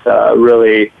that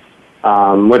really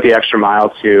went the extra mile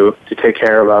to take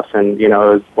care of us, and it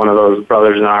was one of those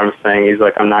brothers in arms thing. He's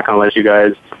like, I'm not going to let you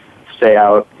guys stay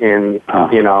out in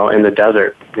in the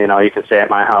desert. You can stay at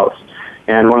my house.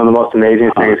 And one of the most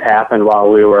amazing things happened while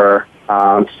we were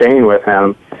staying with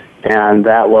him. And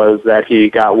that was that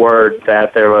he got word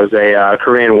that there was a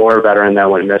Korean War veteran that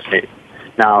went missing.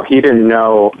 Now, he didn't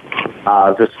know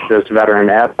this veteran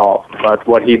at all, but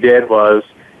what he did was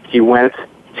he went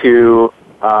to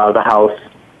the house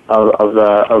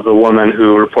of the woman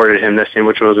who reported him missing,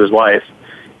 which was his wife.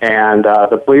 And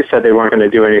the police said they weren't going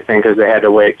to do anything because they had to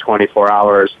wait 24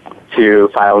 hours to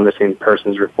file a missing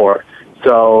persons report.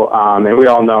 So, and we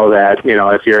all know that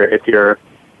if you're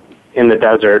in the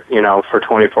desert, for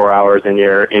 24 hours and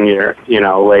you're in your,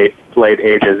 late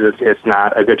ages, it's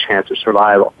not a good chance of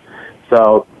survival.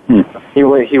 So he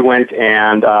went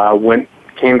and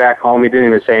came back home. He didn't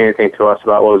even say anything to us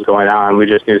about what was going on. We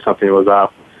just knew something was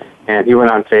up. And he went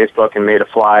on Facebook and made a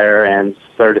flyer and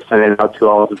started sending it out to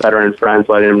all of his veteran friends,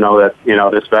 letting them know that,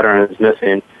 this veteran is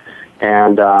missing.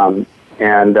 And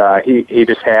he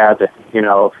just had, he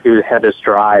had this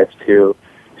drive to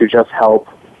just help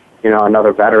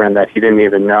another veteran that he didn't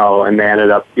even know, and they ended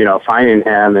up, finding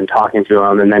him and talking to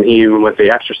him, and then he even went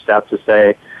the extra step to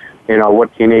say,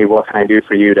 what do you need? What can I do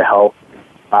for you to help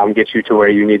get you to where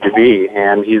you need to be?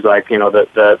 And he's like,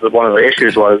 the one of the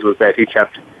issues was that he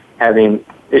kept having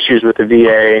issues with the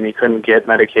VA, and he couldn't get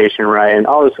medication right, and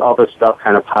all this stuff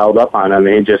kind of piled up on him,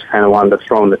 and he just kind of wanted to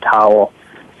throw in the towel.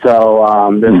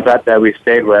 So this vet that we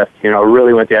stayed with,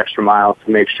 really went the extra mile to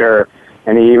make sure.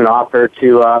 And he even offered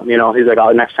to, he's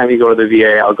like, next time you go to the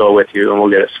VA, I'll go with you, and we'll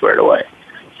get it squared away.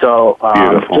 So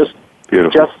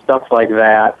Beautiful. Just stuff like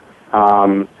that,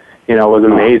 was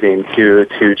amazing to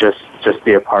just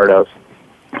be a part of.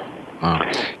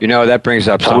 That brings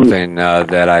up something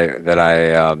that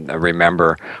I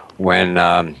remember when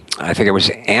I think it was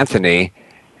Anthony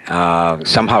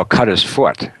somehow cut his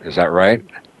foot. Is that right?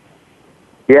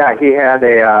 Yeah, he had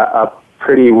a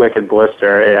pretty wicked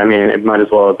blister. I mean, it might as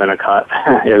well have been a cut.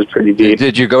 It was pretty deep.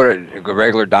 Did you go to a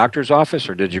regular doctor's office,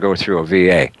 or did you go through a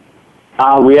VA?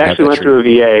 We actually went through a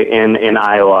VA in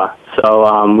Iowa.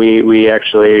 So we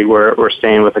actually were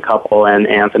staying with a couple, and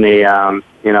Anthony,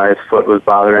 his foot was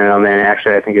bothering him, and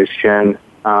actually I think his shin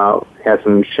had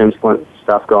some shin splint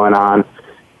stuff going on,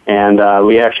 and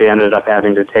we actually ended up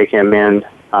having to take him in,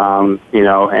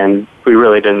 and we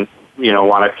really didn't, he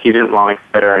didn't want to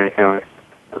fit or anything like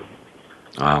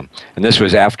that. And this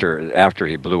was after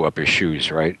he blew up his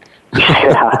shoes, right?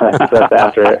 Yeah,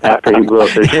 that's after he blew up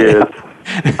his shoes.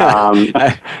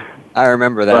 I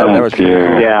remember that. That was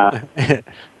yeah.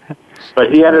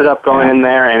 But he ended up going in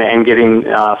there and getting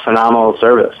phenomenal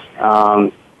service.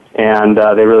 And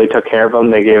they really took care of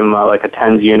him. They gave him like a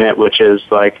TENS unit, which is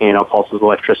like, pulses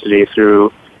electricity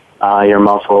through your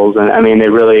muscles. And I mean, they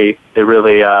really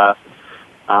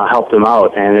helped him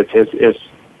out. And it's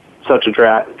such a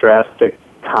drastic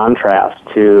contrast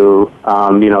to,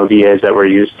 VAs that we're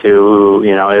used to.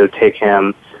 It would take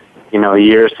him,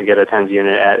 years to get a TENS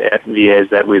unit at VAs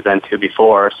that we've been to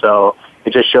before. So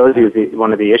it just shows you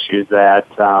one of the issues that,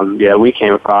 we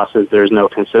came across is there's no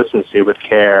consistency with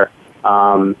care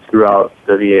throughout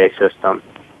the VA system.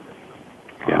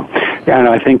 Yeah, and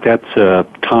I think that's,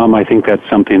 Tom, I think that's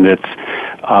something that's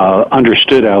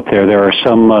understood out there. There are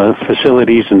some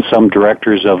facilities and some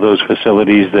directors of those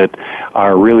facilities that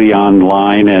are really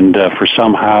online and for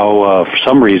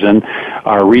some reason,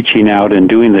 are reaching out and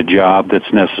doing the job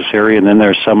that's necessary. And then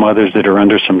there's some others that are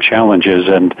under some challenges.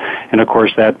 And of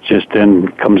course, that just then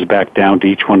comes back down to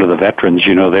each one of the veterans,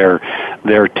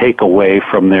 their takeaway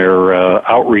from their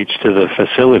outreach to the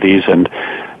facilities. And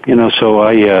so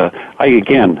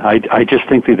I just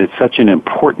think that it's such an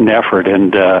important effort,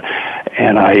 and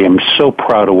I am so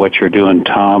proud of what you're doing,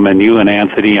 Tom, and you and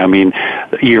Anthony. I mean,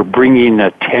 you're bringing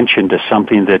attention to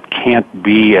something that can't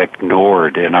be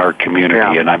ignored in our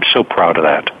community, and I'm so proud of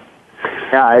that.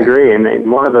 Yeah, I agree.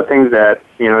 And one of the things that,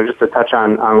 just to touch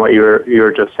on what you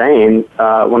were just saying,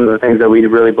 one of the things that we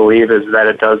really believe is that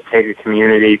it does take a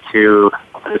community to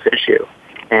this issue.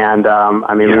 And,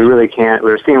 we really can't,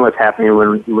 we're seeing what's happening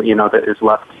when, that is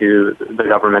left to the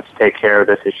government to take care of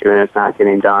this issue and it's not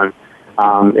getting done.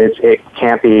 It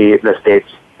can't be the states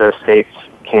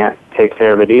can't take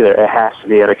care of it either. It has to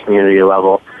be at a community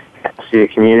level. It has to be a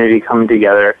community coming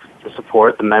together to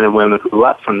support the men and women who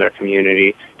left from their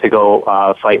community to go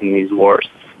fight in these wars.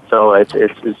 So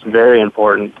it's very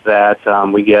important that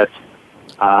we get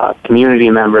community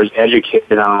members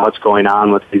educated on what's going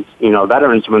on with these,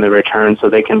 veterans when they return, so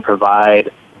they can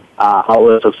provide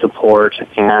outlets of support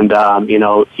and,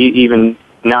 even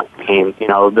not pain.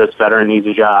 This veteran needs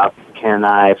a job. Can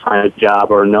I find a job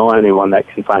or know anyone that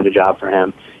can find a job for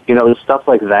him? Stuff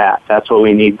like that. That's what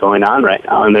we need going on right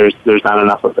now, and there's not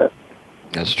enough of it.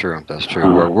 That's true.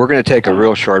 We're going to take a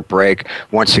real short break.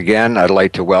 Once again, I'd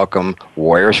like to welcome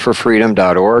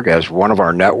warriorsforfreedom.org as one of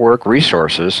our network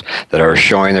resources that are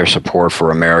showing their support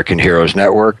for American Heroes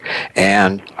Network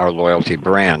and our loyalty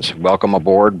brands. Welcome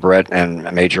aboard, Brett and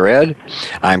Major Ed.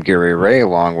 I'm Gary Ray,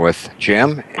 along with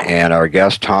Jim and our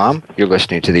guest, Tom. You're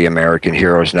listening to the American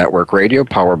Heroes Network Radio,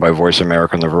 powered by Voice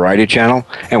America on the Variety Channel,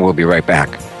 and we'll be right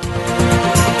back.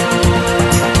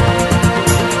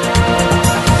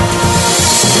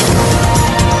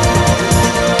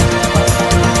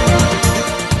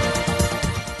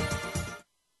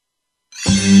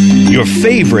 Your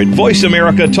favorite Voice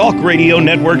America Talk Radio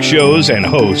Network shows and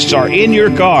hosts are in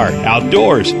your car,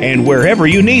 outdoors, and wherever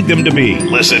you need them to be.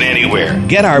 Listen anywhere.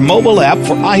 Get our mobile app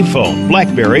for iPhone,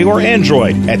 BlackBerry, or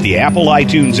Android at the Apple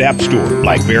iTunes App Store,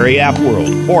 BlackBerry App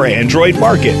World, or Android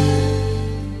Market.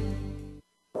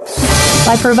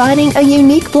 by providing a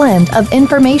unique blend of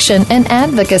information and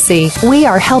advocacy. We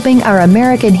are helping our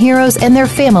American heroes and their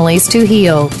families to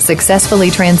heal,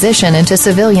 successfully transition into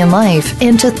civilian life,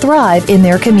 and to thrive in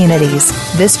their communities.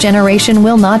 This generation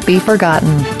will not be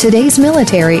forgotten. Today's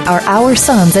military are our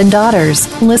sons and daughters.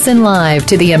 Listen live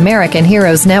to the American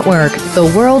Heroes Network,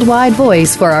 the worldwide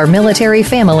voice for our military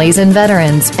families and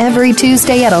veterans, every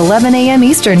Tuesday at 11 a.m.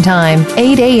 Eastern Time,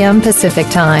 8 a.m. Pacific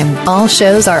Time. All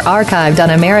shows are archived on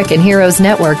AmericanHeroesNetwork.com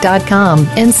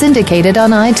and syndicated on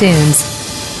iTunes.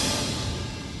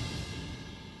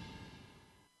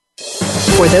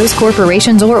 For those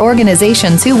corporations or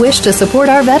organizations who wish to support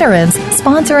our veterans,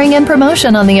 sponsoring and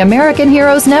promotion on the American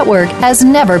Heroes Network has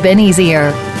never been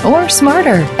easier or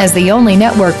smarter. As the only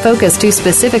network focused to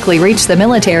specifically reach the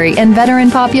military and veteran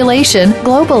population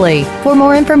globally. For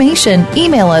more information,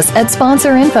 email us at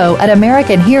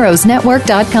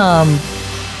sponsorinfo@AmericanHeroesNetwork.com.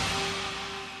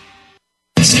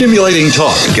 Stimulating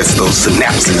talk gets those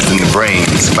synapses in the brain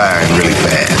firing really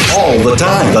fast. All the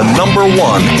time. The number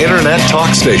one internet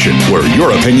talk station where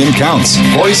your opinion counts.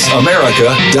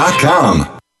 VoiceAmerica.com.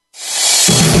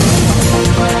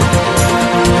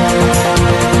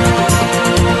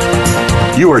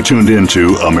 You are tuned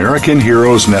into American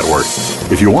Heroes Network.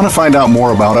 If you want to find out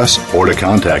more about us or to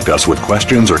contact us with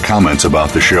questions or comments about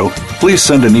the show, please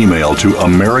send an email to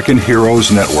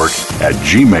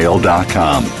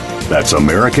AmericanHeroesNetwork@gmail.com. That's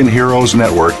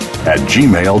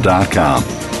AmericanHeroesNetwork@gmail.com.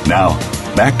 Now,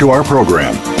 back to our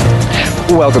program.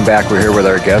 Welcome back. We're here with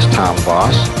our guest, Tom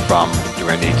Voss from, do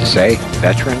I need to say,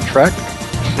 Veteran Trek?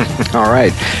 All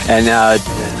right. And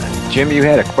Jim, you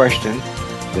had a question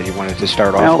that you wanted to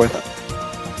start off with?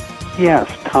 Yes,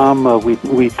 Tom,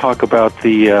 we talk about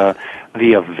the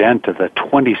event of the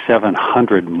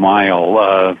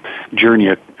 2,700-mile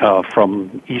journey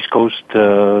from East Coast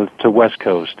to West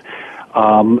Coast.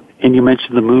 And you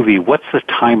mentioned the movie. What's the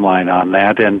timeline on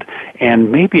that? And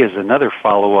maybe as another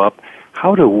follow-up,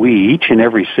 how do we, each and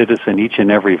every citizen, each and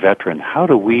every veteran, how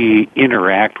do we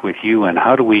interact with you and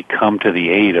how do we come to the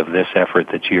aid of this effort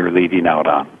that you're leading out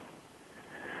on?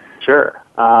 Sure.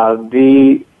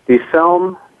 The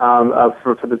film,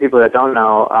 for the people that don't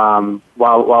know,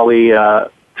 while we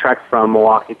trekked from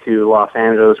Milwaukee to Los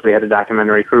Angeles, we had a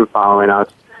documentary crew following us.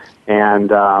 And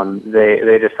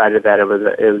they decided that it was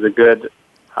a good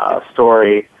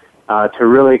story to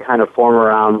really kind of form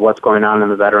around what's going on in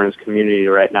the veterans community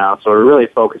right now. So we're really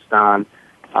focused on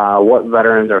what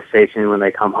veterans are facing when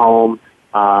they come home,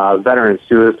 veteran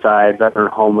suicide, veteran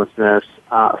homelessness,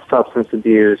 substance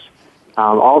abuse,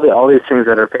 all these things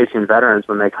that are facing veterans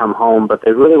when they come home. But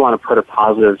they really want to put a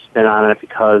positive spin on it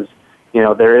because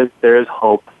there is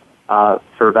hope.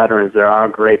 For veterans. There are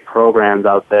great programs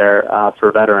out there for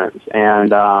veterans.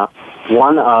 And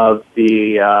one of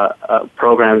the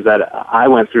programs that I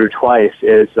went through twice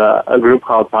is a group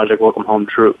called Project Welcome Home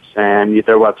Troops. And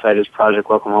their website is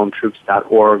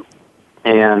projectwelcomehometroops.org.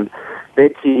 And they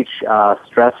teach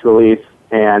stress relief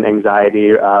and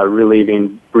anxiety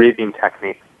relieving breathing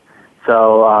techniques.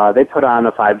 So they put on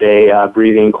a 5-day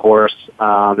breathing course,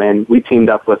 and we teamed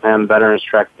up with them, Veterans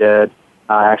Trek did.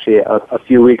 Actually a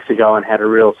few weeks ago and had a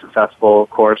real successful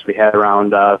course. We had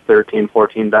around 13,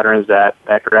 14 veterans that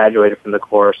graduated from the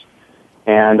course.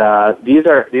 And these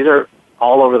are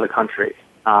all over the country.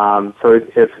 So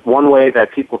it's one way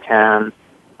that people can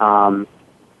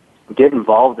get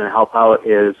involved and help out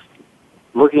is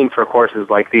looking for courses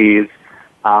like these.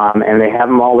 And they have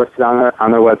them all listed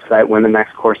on their website when the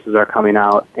next courses are coming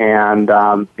out. And,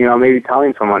 maybe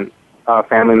telling someone, a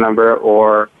family member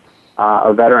or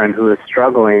a veteran who is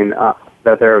struggling,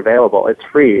 that they're available. It's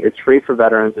free. It's free for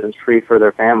veterans and it's free for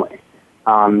their family.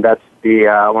 That's the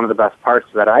one of the best parts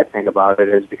that I think about it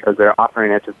is because they're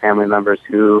offering it to family members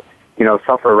who,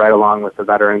 suffer right along with the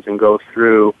veterans and go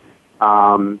through,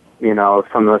 some of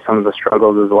the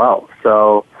struggles as well.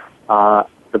 So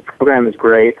the program is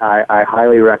great. I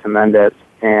highly recommend it.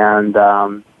 And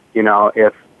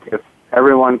if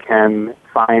everyone can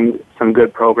find some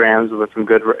good programs with some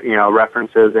good,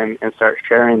 references and start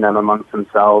sharing them amongst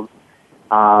themselves.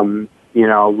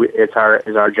 It's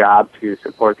our job to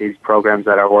support these programs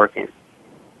that are working.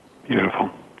 Beautiful.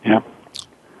 Yeah.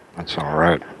 That's all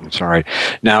right.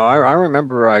 Now, I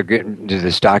remember getting to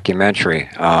this documentary.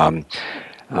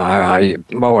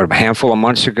 A handful of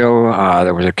months ago,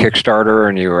 there was a Kickstarter,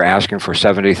 and you were asking for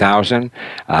 $70,000.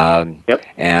 Yep.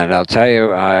 And I'll tell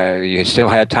you, you still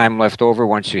had time left over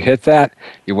once you hit that.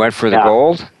 You went for the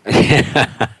gold.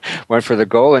 Went for the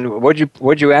gold, and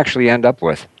what'd you actually end up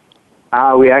with?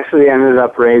 We actually ended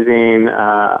up raising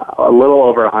a little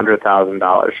over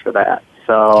 $100,000 for that.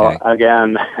 So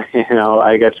again,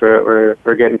 I guess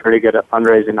we're getting pretty good at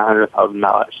fundraising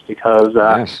 $100,000 because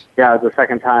it's the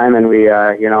second time, and we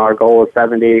our goal was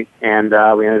 70, and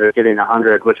we ended up getting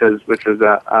 100, which is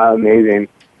amazing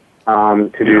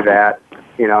to do that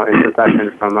in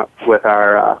succession with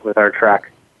our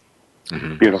trek.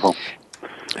 Mm-hmm. Beautiful.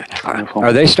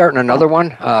 Are they starting another one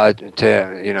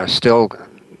to still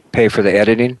pay for the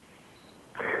editing?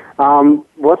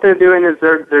 What they're doing is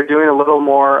they're doing a little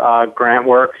more grant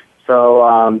work.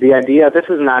 So the idea, this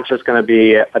is not just going to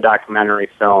be a documentary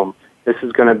film. This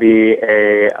is going to be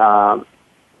a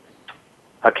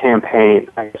campaign,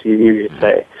 I guess you could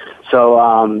say.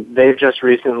 So they've just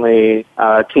recently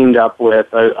teamed up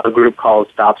with a group called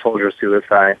Stop Soldier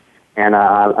Suicide. And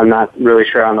I'm not really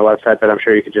sure on the website, but I'm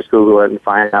sure you could just Google it and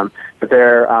find them. But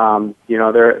they're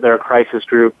a crisis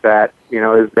group that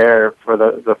is there for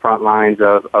the front lines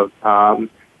of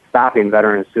stopping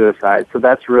veteran suicide. So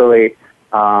that's really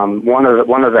one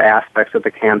of the aspects of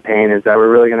the campaign is that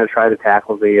we're really going to try to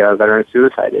tackle the veteran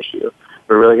suicide issue.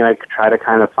 We're really going to try to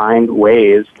kind of find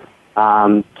ways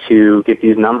to get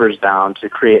these numbers down, to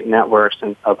create networks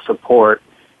of support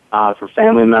for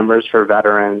family members, for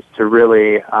veterans, to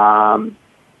really,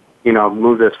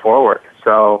 move this forward.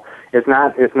 So it's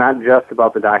not just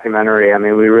about the documentary. I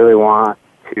mean, we really want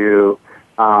to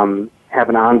have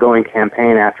an ongoing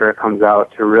campaign after it comes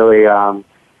out to really,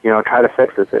 try to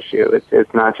fix this issue.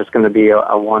 It's not just going to be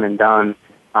a one and done.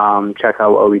 Check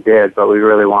out what we did, but we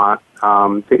really want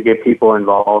to get people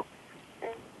involved.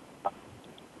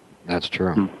 That's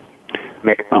true.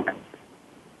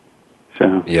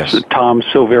 Yes, Tom,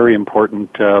 so very important.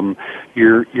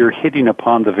 You're hitting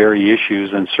upon the very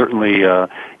issues, and certainly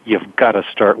you've got to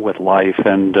start with life.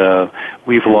 And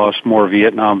we've lost more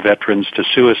Vietnam veterans to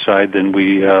suicide than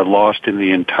we lost in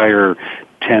the entire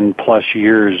 10-plus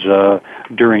years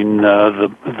during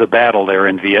the battle there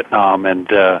in Vietnam, and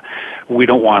we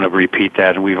don't want to repeat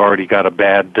that. And we've already got a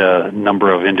bad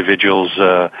number of individuals,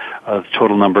 a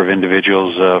total number of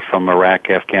individuals from Iraq,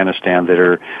 Afghanistan that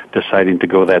are deciding to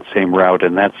go that same route,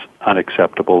 and that's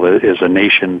unacceptable as a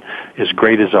nation as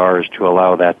great as ours to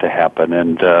allow that to happen.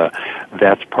 And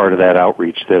that's part of that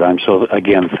outreach that I'm so,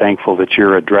 again, thankful that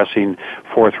you're addressing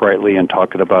forthrightly and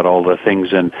talking about all the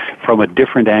things and from a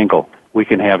different angle. We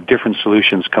can have different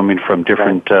solutions coming from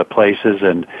different places,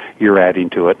 and you're adding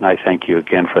to it, and I thank you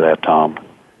again for that, Tom.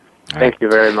 Thank you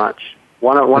very much.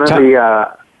 One of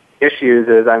the issues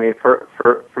is, I mean, for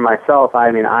myself, I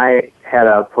mean, I had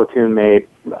a platoon mate,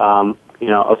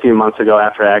 a few months ago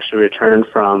after I actually returned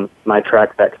from my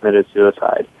trek that committed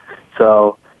suicide.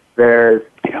 So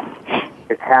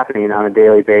it's happening on a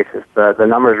daily basis. The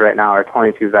numbers right now are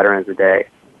 22 veterans a day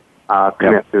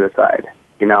commit suicide.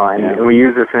 And we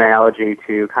use this analogy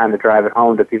to kind of drive it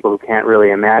home to people who can't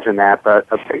really imagine that. But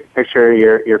picture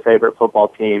your favorite football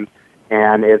team,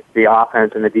 and it's the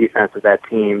offense and the defense of that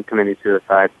team committing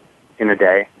suicide in a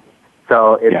day.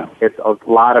 So it's a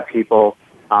lot of people.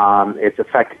 It's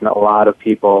affecting a lot of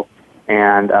people,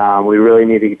 and we really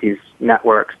need to get these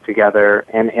networks together.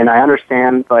 And I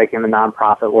understand, like in the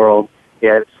nonprofit world,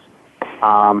 it's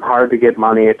hard to get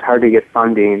money. It's hard to get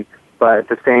funding. But at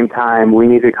the same time, we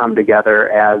need to come together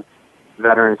as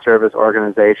veteran service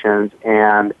organizations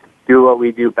and do what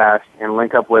we do best and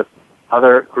link up with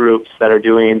other groups that are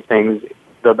doing things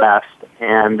the best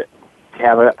and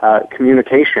have a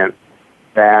communication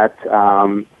that,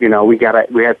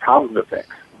 we have problems to fix.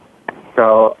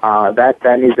 So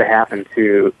that needs to happen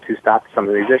to stop some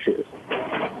of these issues.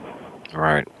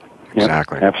 Right.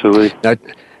 Exactly. Yep, absolutely. Now,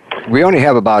 we only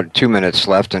have about 2 minutes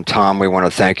left, and Tom, we want to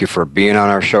thank you for being on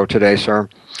our show today, sir.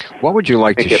 What would you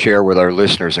like to share with our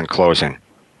listeners in closing?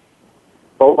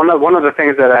 Well, one of the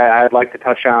things that I'd like to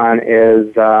touch on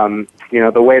is,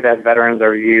 the way that veterans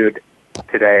are viewed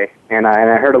today. And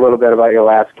I heard a little bit about your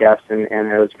last guest, and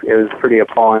it was pretty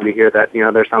appalling to hear that,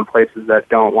 there's some places that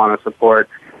don't want to support,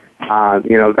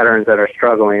 veterans that are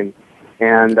struggling.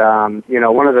 And,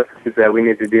 one of the things that we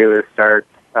need to do is start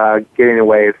getting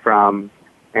away from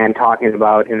and talking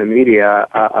about in the media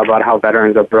about how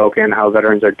veterans are broken, how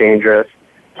veterans are dangerous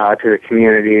to the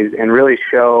communities, and really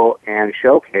show and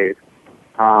showcase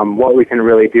what we can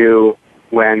really do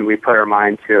when we put our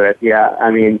mind to it. Yeah,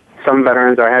 I mean, some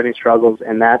veterans are having struggles,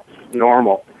 and that's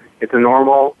normal. It's a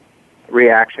normal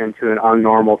reaction to an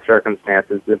unnormal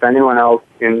circumstances. If anyone else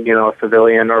in, a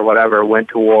civilian or whatever went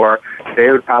to war, they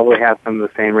would probably have some of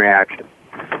the same reactions.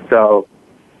 So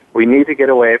we need to get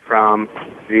away from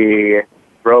the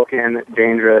broken,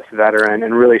 dangerous veteran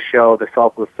and really show the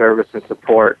selfless service and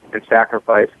support and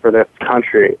sacrifice for this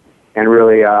country and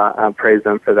really praise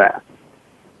them for that.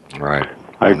 Right.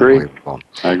 I agree.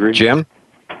 Jim?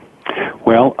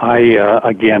 Well, I,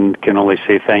 again, can only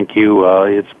say thank you.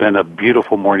 It's been a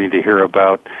beautiful morning to hear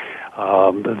about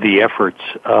the efforts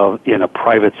in a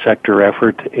private sector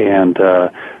effort. And,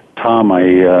 Tom,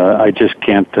 I just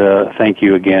can't thank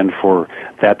you again for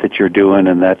that you're doing,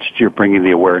 and you're bringing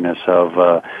the awareness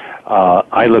of.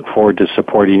 I look forward to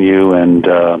supporting you and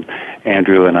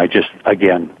Andrew, and I just,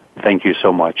 again, thank you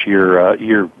so much.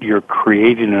 You're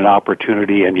creating an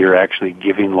opportunity, and you're actually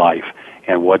giving life.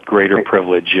 And what greater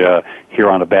privilege here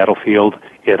on a battlefield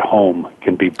at home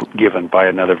can be given by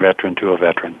another veteran to a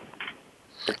veteran.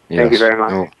 Yes. Thank you very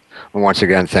much. Well, once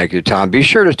again, thank you, Tom. Be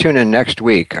sure to tune in next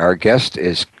week. Our guest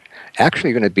is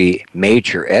actually going to be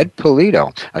Major Ed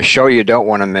Polito, a show you don't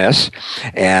want to miss.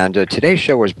 And today's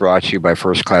show was brought to you by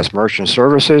First Class Merchant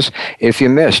Services. If you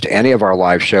missed any of our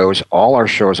live shows, all our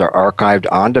shows are archived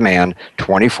on demand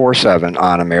 24/7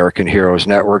 on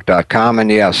AmericanHeroesNetwork.com. And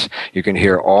yes, you can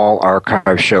hear all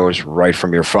archive shows right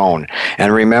from your phone.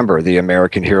 And remember, the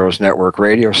American Heroes Network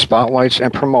Radio spotlights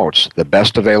and promotes the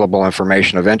best available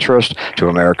information of interest to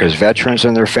America's veterans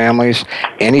and their families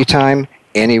anytime,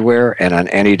 anywhere, and on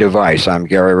any device. I'm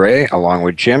Gary Ray, along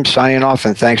with Jim, signing off,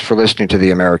 and thanks for listening to the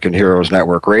American Heroes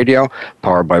Network Radio,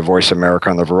 powered by Voice America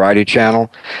on the Variety Channel.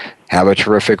 Have a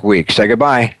terrific week. Say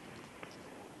goodbye.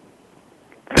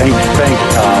 Thanks,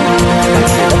 Tom.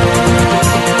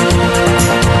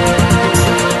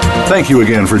 Thank you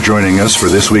again for joining us for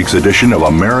this week's edition of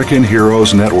American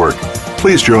Heroes Network.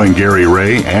 Please join Gary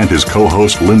Ray and his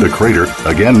co-host Linda Crater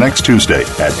again next Tuesday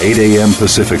at 8 a.m.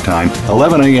 Pacific Time,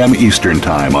 11 a.m. Eastern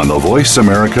Time on the Voice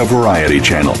America Variety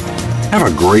Channel. Have a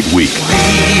great week.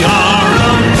 We are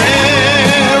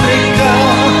America,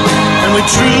 and we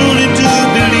truly do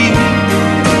believe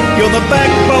you're the back